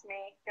asked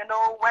me, you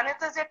know, when it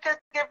is you could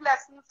give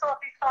lessons,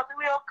 Saucy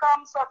will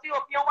come, Saucy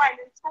up your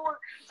wine in school,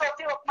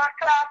 Saucy up my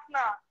class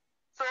now.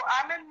 So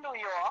I'm in New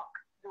York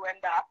doing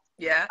that.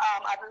 Yeah.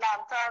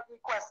 Atlanta has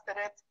requested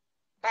it.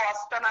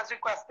 Boston has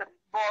requested it.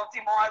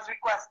 Baltimore has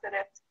requested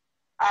it.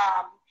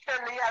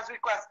 Philly has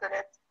requested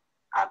it.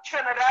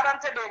 Trinidad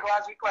and Tobago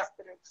has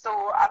requested it. So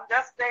I'm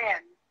just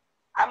saying,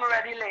 I'm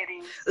ready,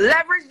 ladies.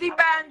 Leverage the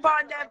brand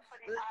on them.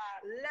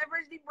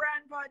 Leverage the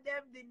brand on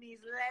them,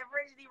 Denise.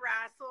 Leverage the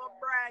Rasso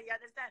brand. You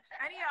understand?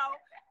 Anyhow,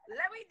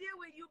 let me deal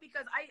with you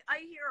because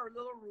I hear a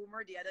little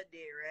rumor the other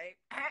day, right?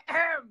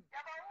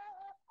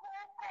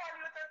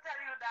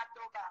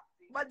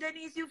 But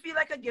Denise, you feel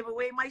like I give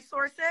away my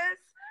sources?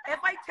 If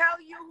I tell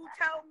you who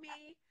tell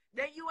me,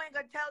 then you ain't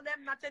gonna tell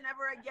them nothing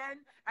ever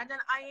again, and then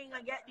I ain't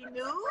gonna get the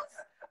news.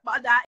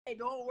 But that it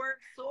don't work,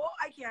 so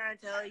I can't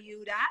tell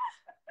you that.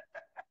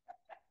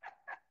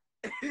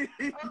 Okay,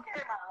 ma'am.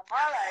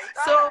 All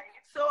right.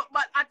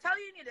 But I tell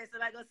you this,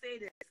 and I gonna say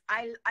this.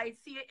 I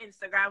see your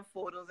Instagram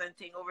photos and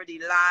thing over the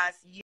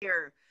last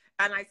year,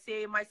 and I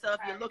say to myself,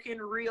 you're looking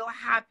real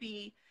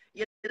happy.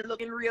 You're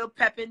looking real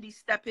pep in the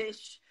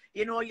stepish.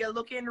 You know, you're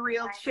looking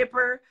real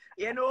chipper.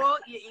 You know,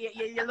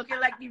 you're looking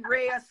like the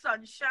ray of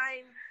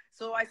sunshine.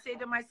 So I say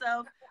to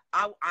myself,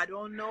 I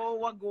don't know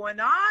what's going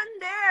on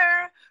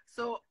there.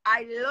 So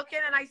I look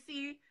in and I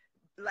see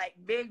like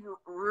big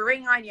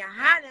ring on your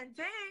hand and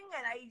thing,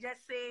 and I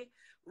just say,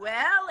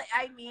 well,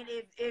 I mean,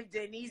 if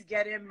Denise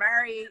getting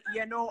married,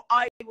 you know,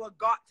 I will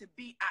got to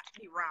be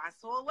at the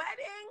Russell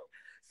wedding.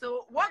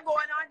 So what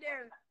going on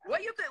there?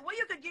 What you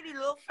could give the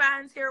little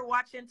fans here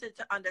watching to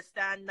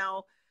understand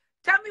now.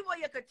 Tell me what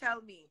you could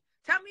tell me.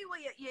 Tell me what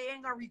you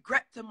ain't gonna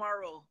regret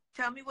tomorrow.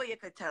 Tell me what you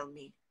could tell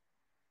me.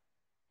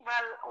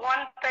 Well,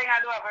 one thing,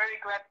 I don't ever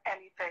regret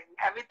anything.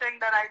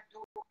 Everything that I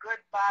do, good,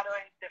 bad, or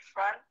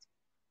indifferent,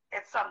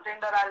 it's something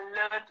that I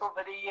learned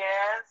over the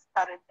years,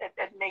 that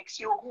it makes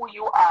you who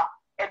you are.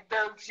 It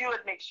builds you,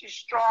 it makes you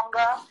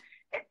stronger.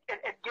 It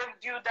gives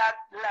you that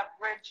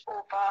leverage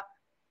over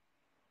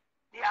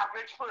the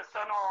average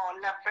person, or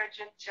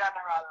leverage in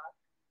general.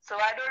 So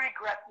I don't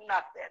regret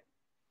nothing.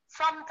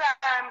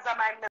 Sometimes I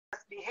might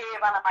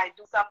misbehave and I might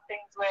do some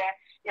things where,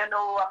 you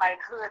know, I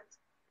might hurt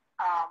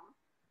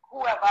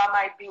whoever I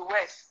might be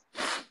with.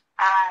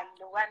 And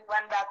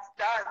when that's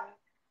done,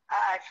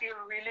 I feel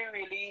really,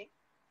 really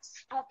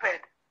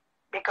stupid,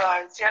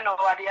 because, you know,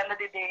 at the end of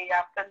the day, you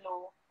have to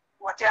know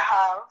what you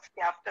have,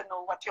 you have to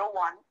know what you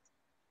want,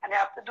 and you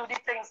have to do the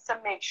things to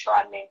make sure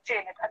and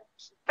maintain it and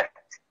keep it.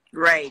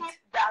 Right.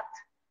 Keep that,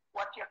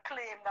 what you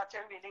claim that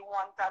you really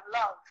want and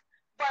love.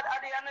 But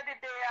at the end of the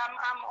day,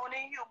 I'm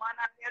only human,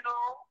 and, you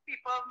know,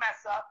 people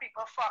mess up,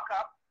 people fuck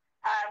up,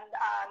 and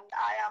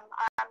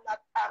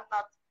I'm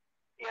not,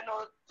 you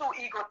know, too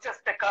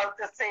egotistical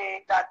to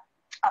say that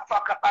I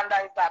fuck up and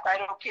that is that. I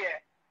don't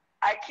care.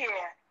 I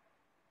care.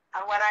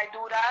 And when I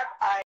do that,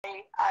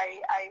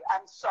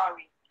 I'm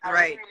sorry. I'm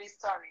really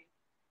sorry.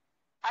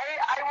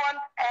 I want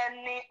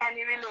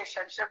any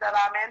relationship that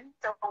I'm in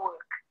to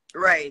work.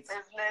 Right.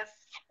 Business,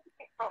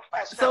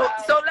 professional.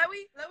 So let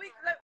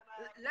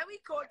me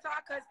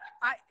co-talk, because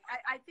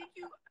I think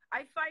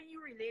I find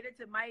you related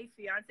to my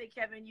fiance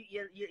Kevin.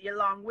 You're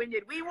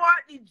long-winded. We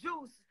want the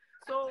juice.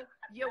 So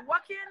you're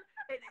walking.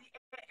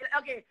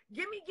 Okay,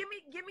 give me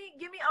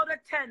out of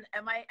 10.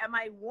 Am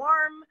I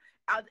warm?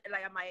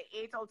 Like, am I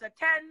 8 out of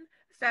 10?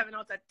 7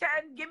 out of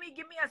 10? Give me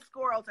a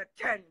score out of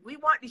 10. We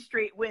want the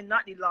straight win,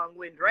 not the long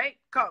wind, right?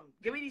 Come,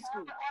 give me the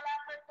scoop. All I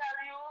have to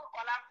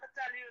all I have to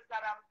tell you is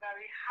that I'm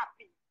very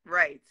happy.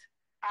 Right.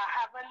 I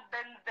haven't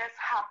been this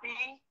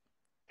happy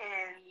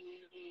in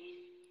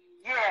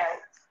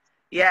years.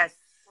 Yes.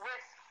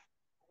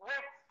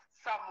 With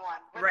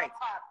someone, with Right.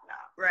 a partner.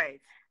 Right.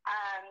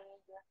 And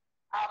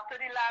after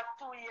the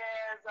last 2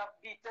 years of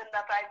beating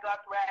that I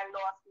got, where I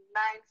lost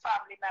 9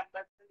 family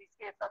members in the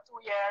space of 2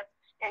 years,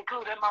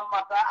 including my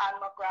mother and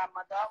my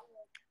grandmother,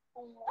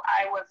 who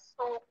I was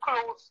so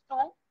close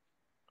to,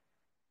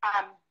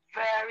 I'm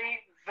very,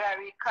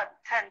 very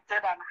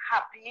contented and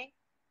happy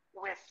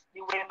with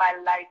the way my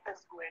life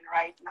is going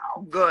right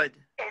now. Good.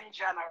 In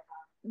general.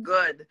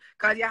 Good.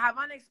 Because you have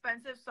on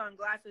expensive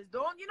sunglasses.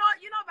 Don't, you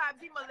know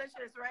Babbzy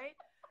malicious, right?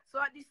 So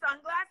the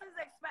sunglasses,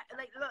 like,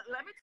 look,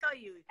 let me tell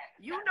you,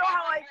 you know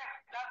how I...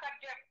 That's a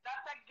gift.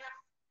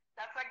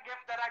 That's a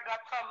gift that I got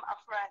from a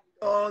friend.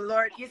 Oh,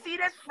 Lord. You see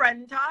this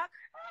friend talk?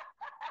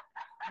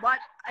 But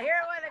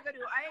here what I gonna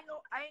do. I ain't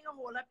gonna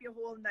hold up your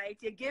whole night.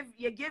 You give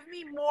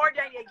me more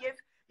than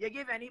you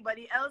give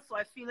anybody else. So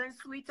I'm feeling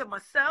sweet to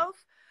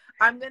myself.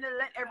 I'm gonna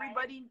let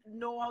everybody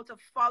know how to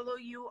follow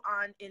you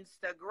on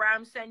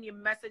Instagram, send you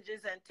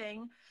messages and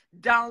things.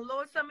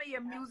 Download some of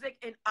your music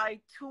in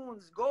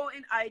iTunes. Go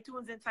in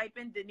iTunes and type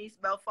in Denise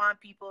Belfon,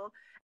 people,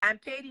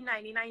 and pay the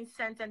 99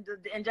 cents and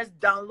just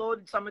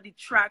download some of the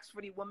tracks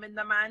for the women,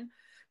 the man.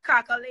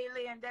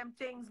 Kakalele and them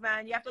things,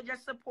 man. You have to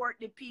just support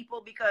the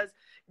people because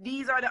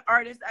these are the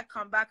artists that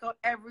come back out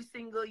every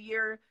single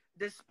year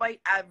despite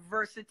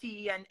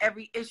adversity and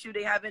every issue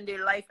they have in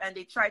their life, and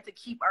they try to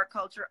keep our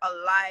culture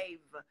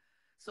alive.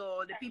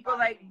 So the people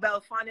like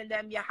Belfon and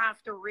them, you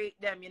have to rate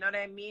them. You know what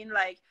I mean?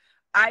 Like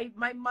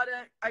my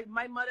mother,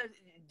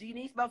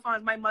 Denise Belfon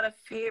is my mother's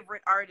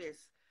favorite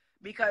artist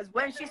because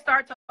when she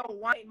starts to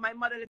whine, my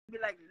mother would be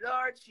like,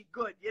 Lord, she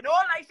good. You know,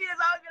 like she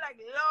just always be like,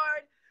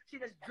 Lord. She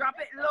just drop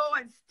it low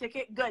and stick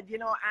it good, you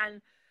know,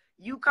 and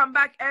you come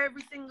back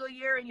every single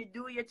year and you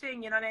do your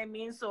thing, you know what I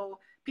mean? So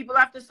people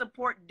have to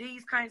support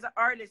these kinds of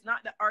artists,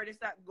 not the artists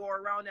that go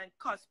around and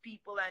cuss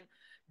people and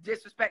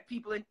disrespect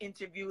people in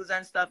interviews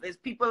and stuff. It's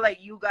people like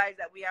you guys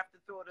that we have to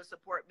throw the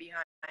support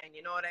behind,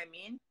 you know what I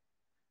mean?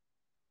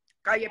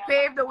 Because you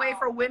paved the way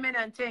for women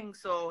and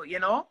things, so, you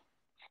know?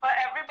 For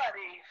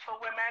everybody, for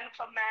women,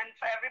 for men,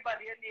 for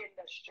everybody in the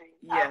industry.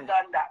 Yeah. I've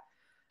done that.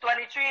 23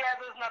 years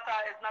is not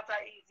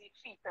an easy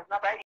feat. It's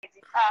not an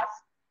easy task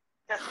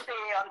to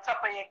stay on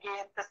top of your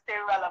game, to stay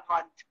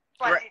relevant.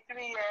 23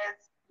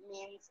 years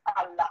means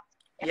a lot.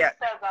 It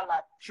says a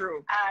lot.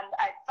 True. And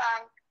I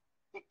thank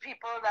the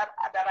people that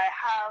I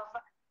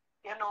have,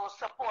 you know,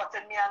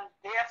 supporting me and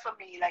there for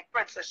me, like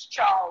Princess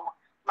Chow,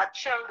 my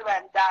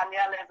children,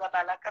 Daniel,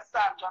 Isabella,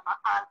 Cassandra, my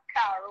Aunt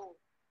Carol,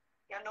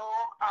 you know,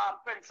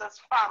 Princess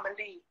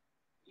family.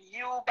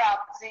 You,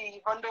 Babbzy,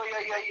 even though you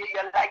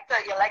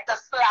like to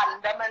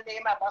slander my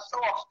name ever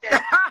so often.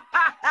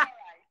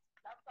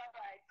 That's all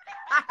right.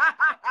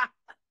 I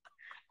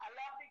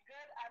love the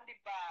good and the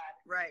bad.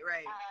 Right.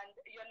 And,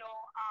 you know,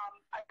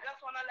 I just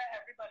want to let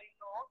everybody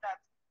know that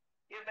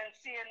you've been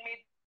seeing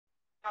me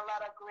a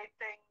lot of great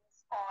things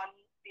on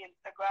the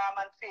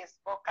Instagram and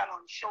Facebook and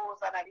on shows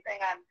and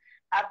everything. And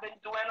I've been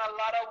doing a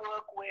lot of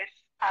work with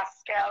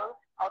Askel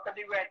out of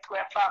the Red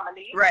Square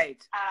family.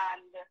 Right.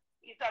 And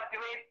he's a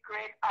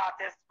great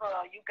artist for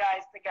you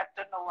guys to get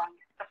to know and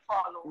to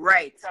follow.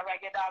 Right. He's a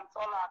reggae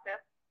dancehall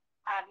artist,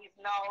 and he's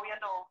now, you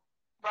know,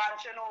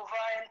 branching over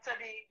into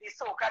the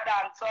soca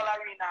dancehall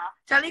arena.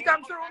 Tell he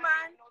come through,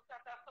 man. Soca.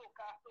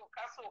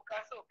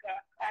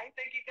 I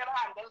think he can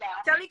handle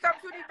that. Tell he come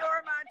through the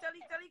door, man. Tell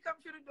he come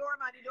through the door,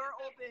 man. The door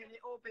open.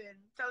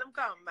 Tell him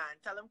come, man.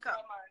 Tell him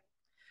come.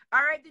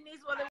 All right,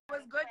 Denise. Well, it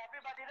was good.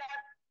 Everybody that...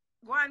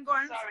 Go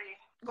on. Sorry.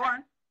 Go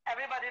on.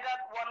 Everybody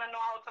that want to know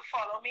how to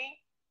follow me,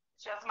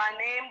 just my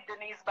name,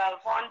 Denise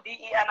Belfon,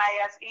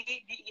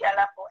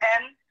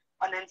 DeniseBelfon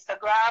on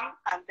Instagram,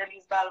 and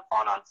Denise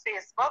Belfon on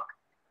Facebook.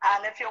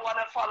 And if you want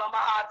to follow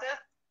my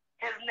artist,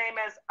 his name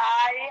is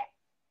I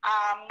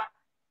Am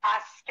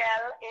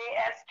Askel,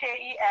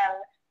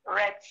 Askel,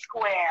 Red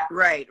Square.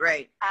 Right.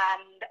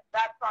 And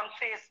that's on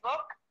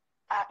Facebook.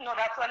 No,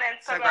 that's on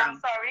Instagram,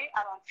 sorry.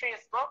 And on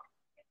Facebook,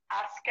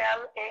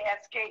 Askel,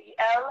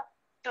 Askel,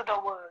 to the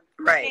world.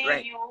 Right.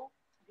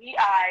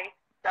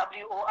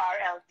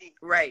 WORLD.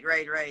 Right.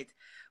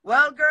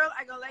 Well, girl,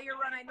 I gonna let you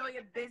run. I know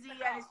you're busy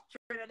and it's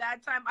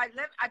Trinidad time. I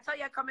tell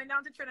you, coming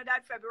down to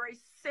Trinidad February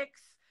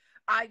 6th.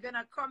 I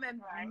gonna come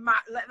and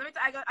let me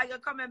tell you, I gonna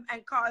come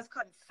and cause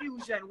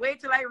confusion. Wait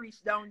till I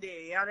reach down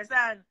there. You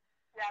understand?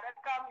 Yeah, they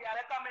come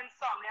in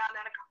some, and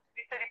then come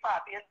to the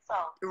party in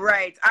some.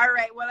 Right. All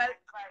right. Well,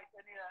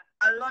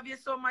 I love you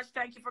so much.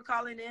 Thank you for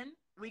calling in.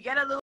 We get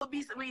a little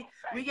piece. We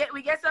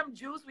get some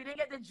juice. We didn't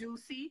get the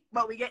juicy,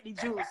 but we get the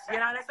juice. You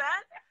know what I'm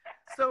saying?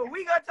 So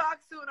we gonna talk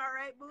soon. All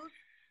right, boo.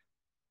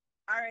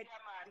 All right.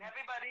 Yeah, man.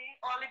 Everybody,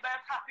 all the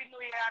best. Happy New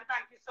Year, and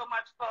thank you so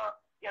much for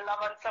your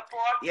love and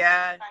support.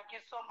 Yeah. Thank you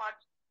so much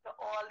to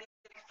all the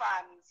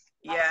fans.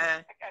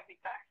 Yeah.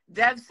 Every time.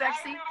 Dev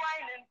Sexy.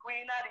 Whining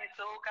queen of the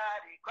soca,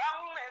 the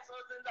crown is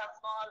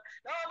small.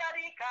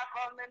 Nobody can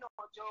call me no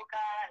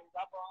joker. Is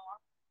a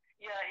born.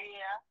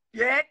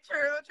 Yeah,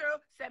 true.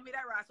 Send me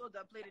that Russell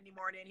dub plate in the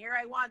morning. Here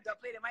I want dub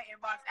plate in my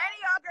inbox.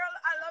 Anyhow, girl,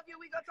 I love you.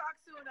 We gonna talk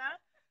soon, huh?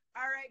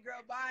 All right,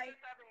 girl. Bye.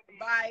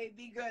 Bye.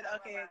 Be good.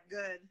 Okay,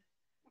 good.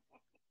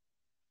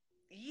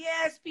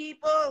 Yes,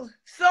 people.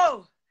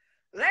 So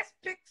let's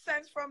pick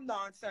sense from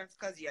nonsense,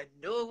 cause you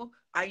know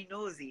I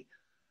nosy.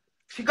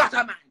 She got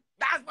a man.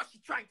 That's what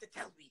she's trying to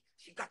tell me.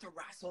 She got a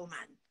Russell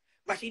man.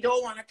 But she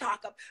don't want to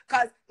talk up.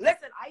 Because,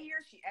 listen, I hear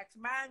she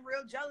ex-man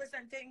real jealous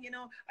and thing, you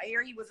know. I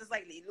hear he was just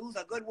like, he lose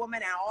a good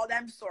woman and all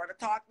them sort of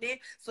talk there.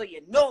 So,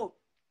 you know,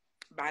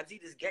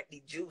 Babbzy just get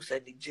the juice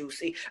and the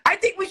juicy. I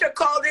think we should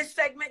call this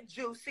segment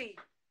Juicy.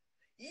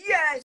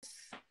 Yes.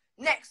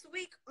 Next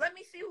week, let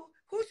me see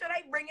who should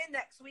I bring in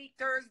next week,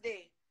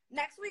 Thursday.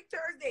 Next week,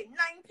 Thursday, 9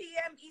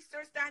 p.m.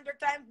 Eastern Standard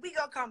Time. We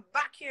going to come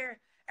back here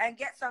and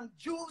get some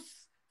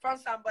juice from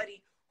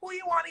somebody. Who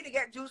you want me to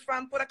get juice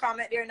from? Put a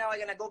comment there now. I'm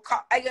gonna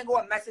go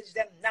and message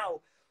them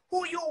now.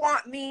 Who you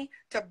want me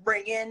to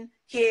bring in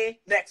here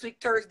next week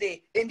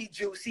Thursday in the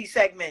Juicy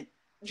segment?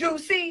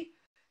 Juicy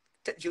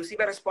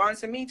better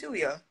sponsor me too,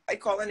 yeah. I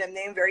calling them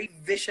name very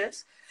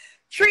vicious.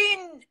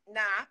 Trina,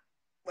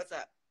 what's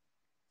up?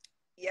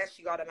 Yes,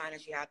 she got a man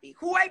and she happy.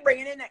 Who I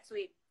bringing in next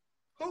week?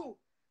 Who?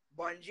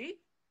 Bungie.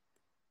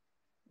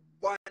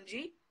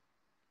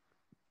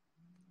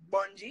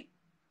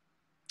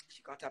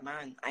 She got a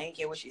man. I ain't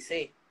care what she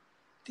say.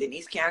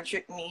 Denise can't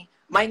trick me.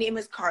 My name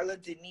is Carla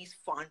Denise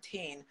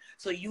Fontaine.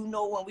 So you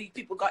know when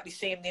people got the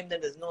same name, then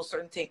there's no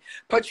certain thing.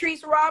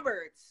 Patrice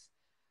Roberts.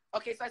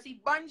 Okay, so I see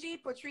Bungie,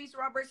 Patrice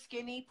Roberts,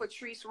 Skinny,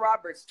 Patrice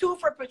Roberts. 2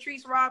 for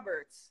Patrice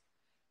Roberts.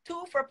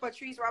 2 for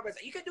Patrice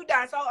Roberts. You can do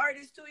dancehall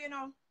artists too, you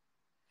know.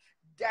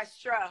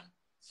 Destra.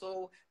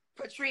 So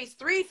Patrice,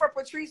 3 for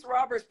Patrice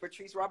Roberts.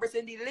 Patrice Roberts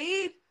in the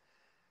lead.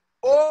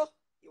 Oh,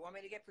 you want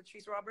me to get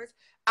Patrice Roberts?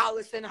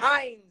 Allison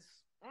Hines.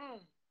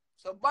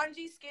 So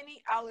Bungie,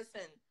 Skinny,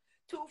 Allison.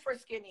 2 for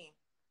Skinny.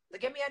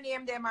 Look, give me a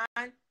name there,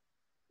 man.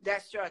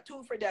 Destra.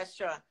 2 for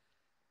Destra.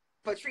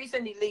 Patrice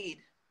in the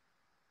lead.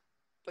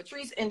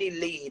 Patrice in the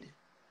lead.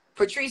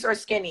 Patrice or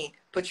Skinny.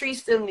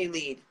 Patrice still in the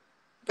lead.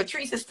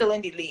 Patrice is still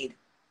in the lead.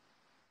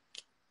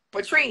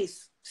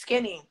 Patrice,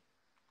 Skinny,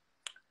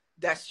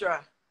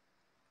 Destra.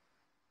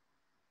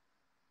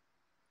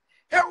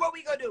 Here what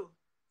we gonna do.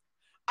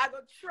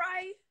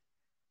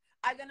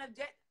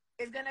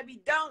 It's gonna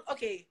be down.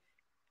 Okay.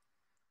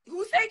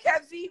 Who say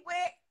Babbzy?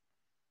 Wait.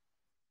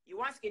 You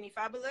want Skinny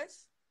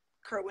Fabulous?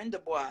 Kerwin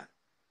Dubois.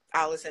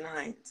 Allison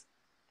Hines.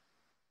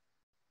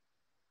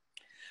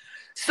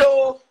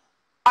 So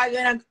I'm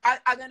gonna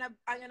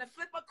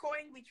flip a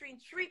coin between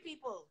 3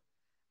 people.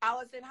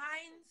 Allison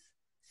Hines,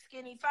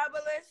 Skinny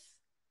Fabulous,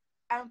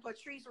 and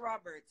Patrice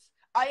Roberts.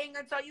 I ain't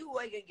gonna tell you who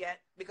I can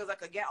get because I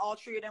could get all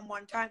 3 of them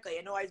one time because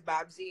you know I's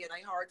Babbzy and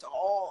I hard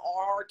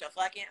to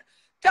fucking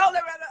tell the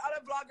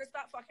other vloggers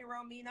stop fucking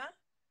around me now.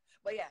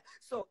 But yeah,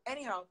 so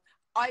anyhow,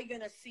 I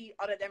gonna see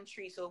out of them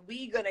 3. So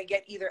we gonna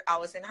get either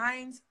Allison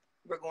Hines,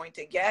 we're going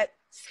to get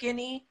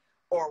Skinny,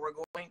 or we're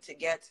going to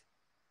get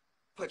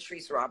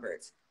Patrice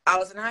Roberts.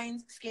 Allison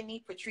Hines,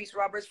 Skinny, Patrice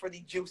Roberts for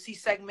the Juicy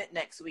segment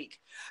next week.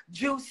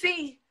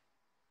 Juicy.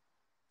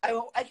 I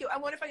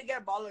wonder if I can get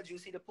a bottle of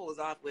Juicy to pose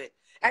off with.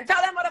 And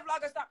tell them other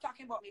vloggers stop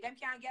talking about me. Them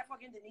can't get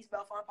fucking Denise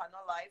Belfon on no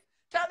live.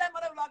 Tell them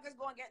other vloggers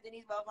go and get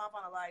Denise Belfon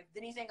on a live.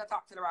 Denise ain't gonna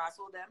talk to the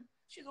asshole them.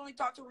 She's only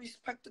talk to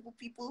respectable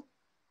people.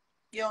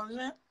 You know what I'm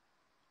saying?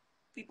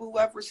 People who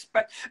have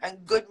respect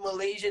and good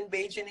Malaysian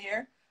Bajan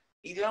hair.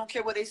 You don't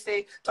care what they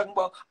say, talking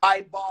about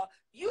eyeball.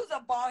 Use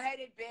a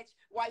bald-headed bitch.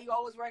 Why you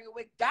always wearing a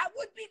wig? That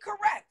would be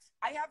correct.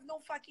 I have no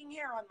fucking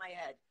hair on my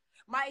head.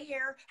 My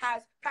hair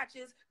has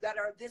patches that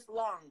are this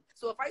long.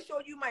 So if I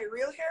showed you my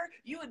real hair,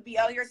 you would be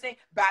out here saying,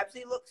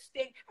 Babbzy looks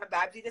stink and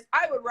Babbzy this.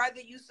 I would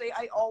rather you say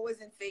I always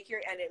in fake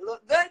hair and it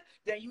look good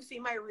than you see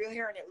my real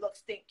hair and it looks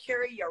stink.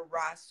 Carry your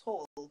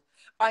asshole.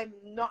 I'm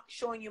not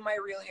showing you my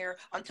real hair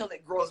until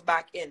it grows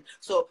back in.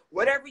 So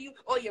whatever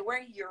you're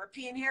wearing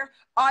European hair,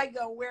 I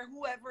go wear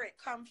whoever it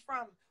comes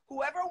from.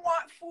 Whoever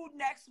want food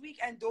next week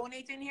and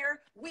donate in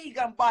here, we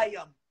gonna buy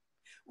them.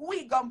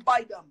 We gonna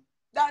buy them.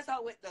 That's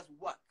how it does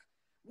work.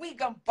 We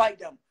gonna buy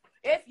them.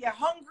 If you're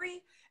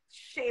hungry,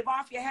 shave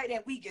off your head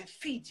and we can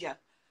feed you.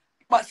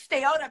 But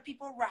stay out of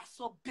people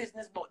wrestle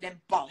business about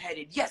them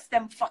bald-headed. Yes,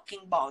 them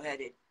fucking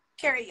bald-headed.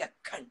 Carry your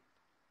cunt.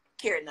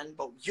 Care nothing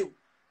about you.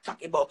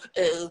 Talking about,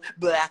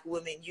 black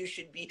women, you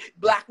should be.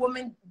 Black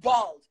woman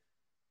bald.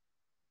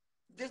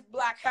 This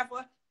black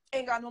heifer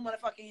ain't got no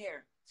motherfucking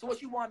hair. So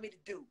what you want me to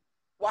do?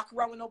 Walk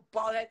around with no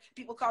bald head?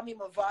 People call me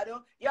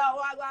Movado. Yo,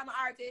 I'm an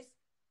artist.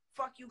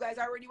 Fuck you guys.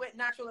 I already went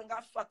natural and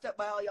got fucked up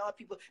by all y'all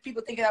people.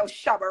 People thinking I was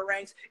Shabba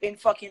Ranks in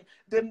fucking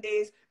them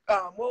days.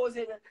 What was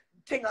it?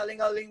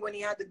 Ting-a-ling-a-ling when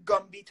he had the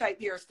Gumby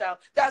type hairstyle.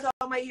 That's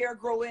how my hair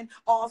growing,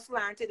 all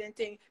slanted and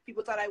thing.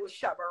 People thought I was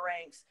Shabba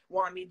Ranks.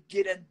 Want me to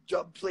get a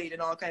job plate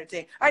and all kind of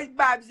thing. I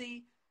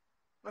Babbzy.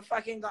 I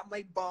fucking got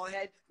my bald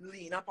head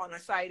lean up on the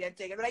side and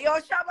thing. And be like, yo,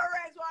 Shabba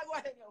Ranks,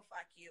 what? Yo,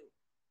 fuck you.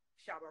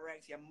 Shabba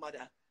Ranks, your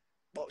mother.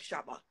 About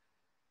Shabba.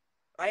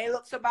 I ain't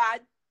look so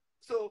bad.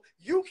 So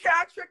you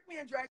can't trick me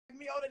and drag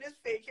me out of this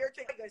fake hair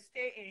thing. I gotta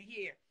stay in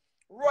here.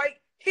 Right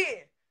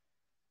here.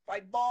 I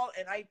ball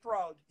and I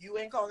proud. You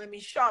ain't calling me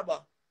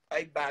Shaba.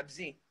 I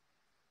Babbzy.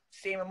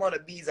 Same amount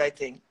of bees, I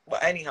think.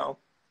 But anyhow.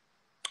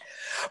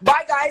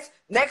 Bye, guys.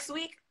 Next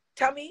week,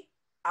 tell me.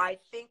 I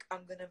think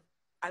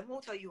I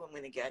won't tell you what I'm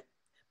going to get.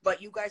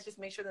 But you guys just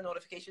make sure the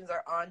notifications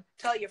are on.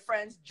 Tell your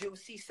friends.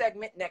 Juicy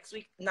segment next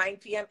week, 9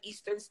 p.m.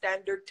 Eastern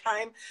Standard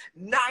Time.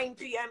 9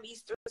 p.m.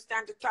 Eastern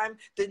Standard Time.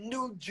 The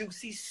new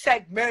Juicy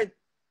segment.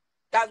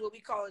 That's what we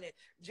calling it.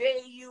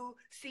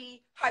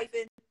 J-U-C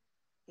hyphen.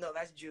 No,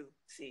 that's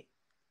Jew-C.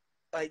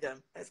 I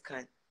dumb. That's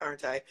kind,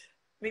 aren't I?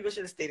 Maybe I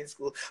should have stayed in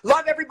school.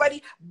 Love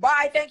everybody.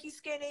 Bye. Thank you,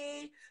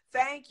 Skinny.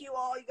 Thank you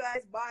all, you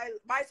guys. Bye.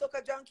 Bye,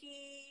 Soca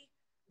Junkie.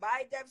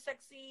 Bye, Dev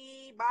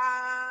Sexy.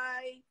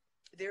 Bye.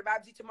 Dear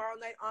Babbzy tomorrow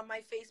night on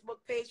my Facebook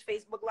page.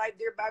 Facebook Live,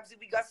 Dear Babbzy.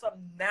 We got some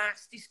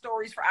nasty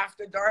stories for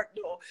After Dark,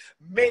 though.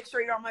 Make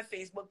sure you're on my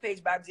Facebook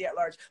page, Babbzy at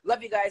Large.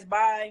 Love you guys.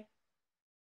 Bye.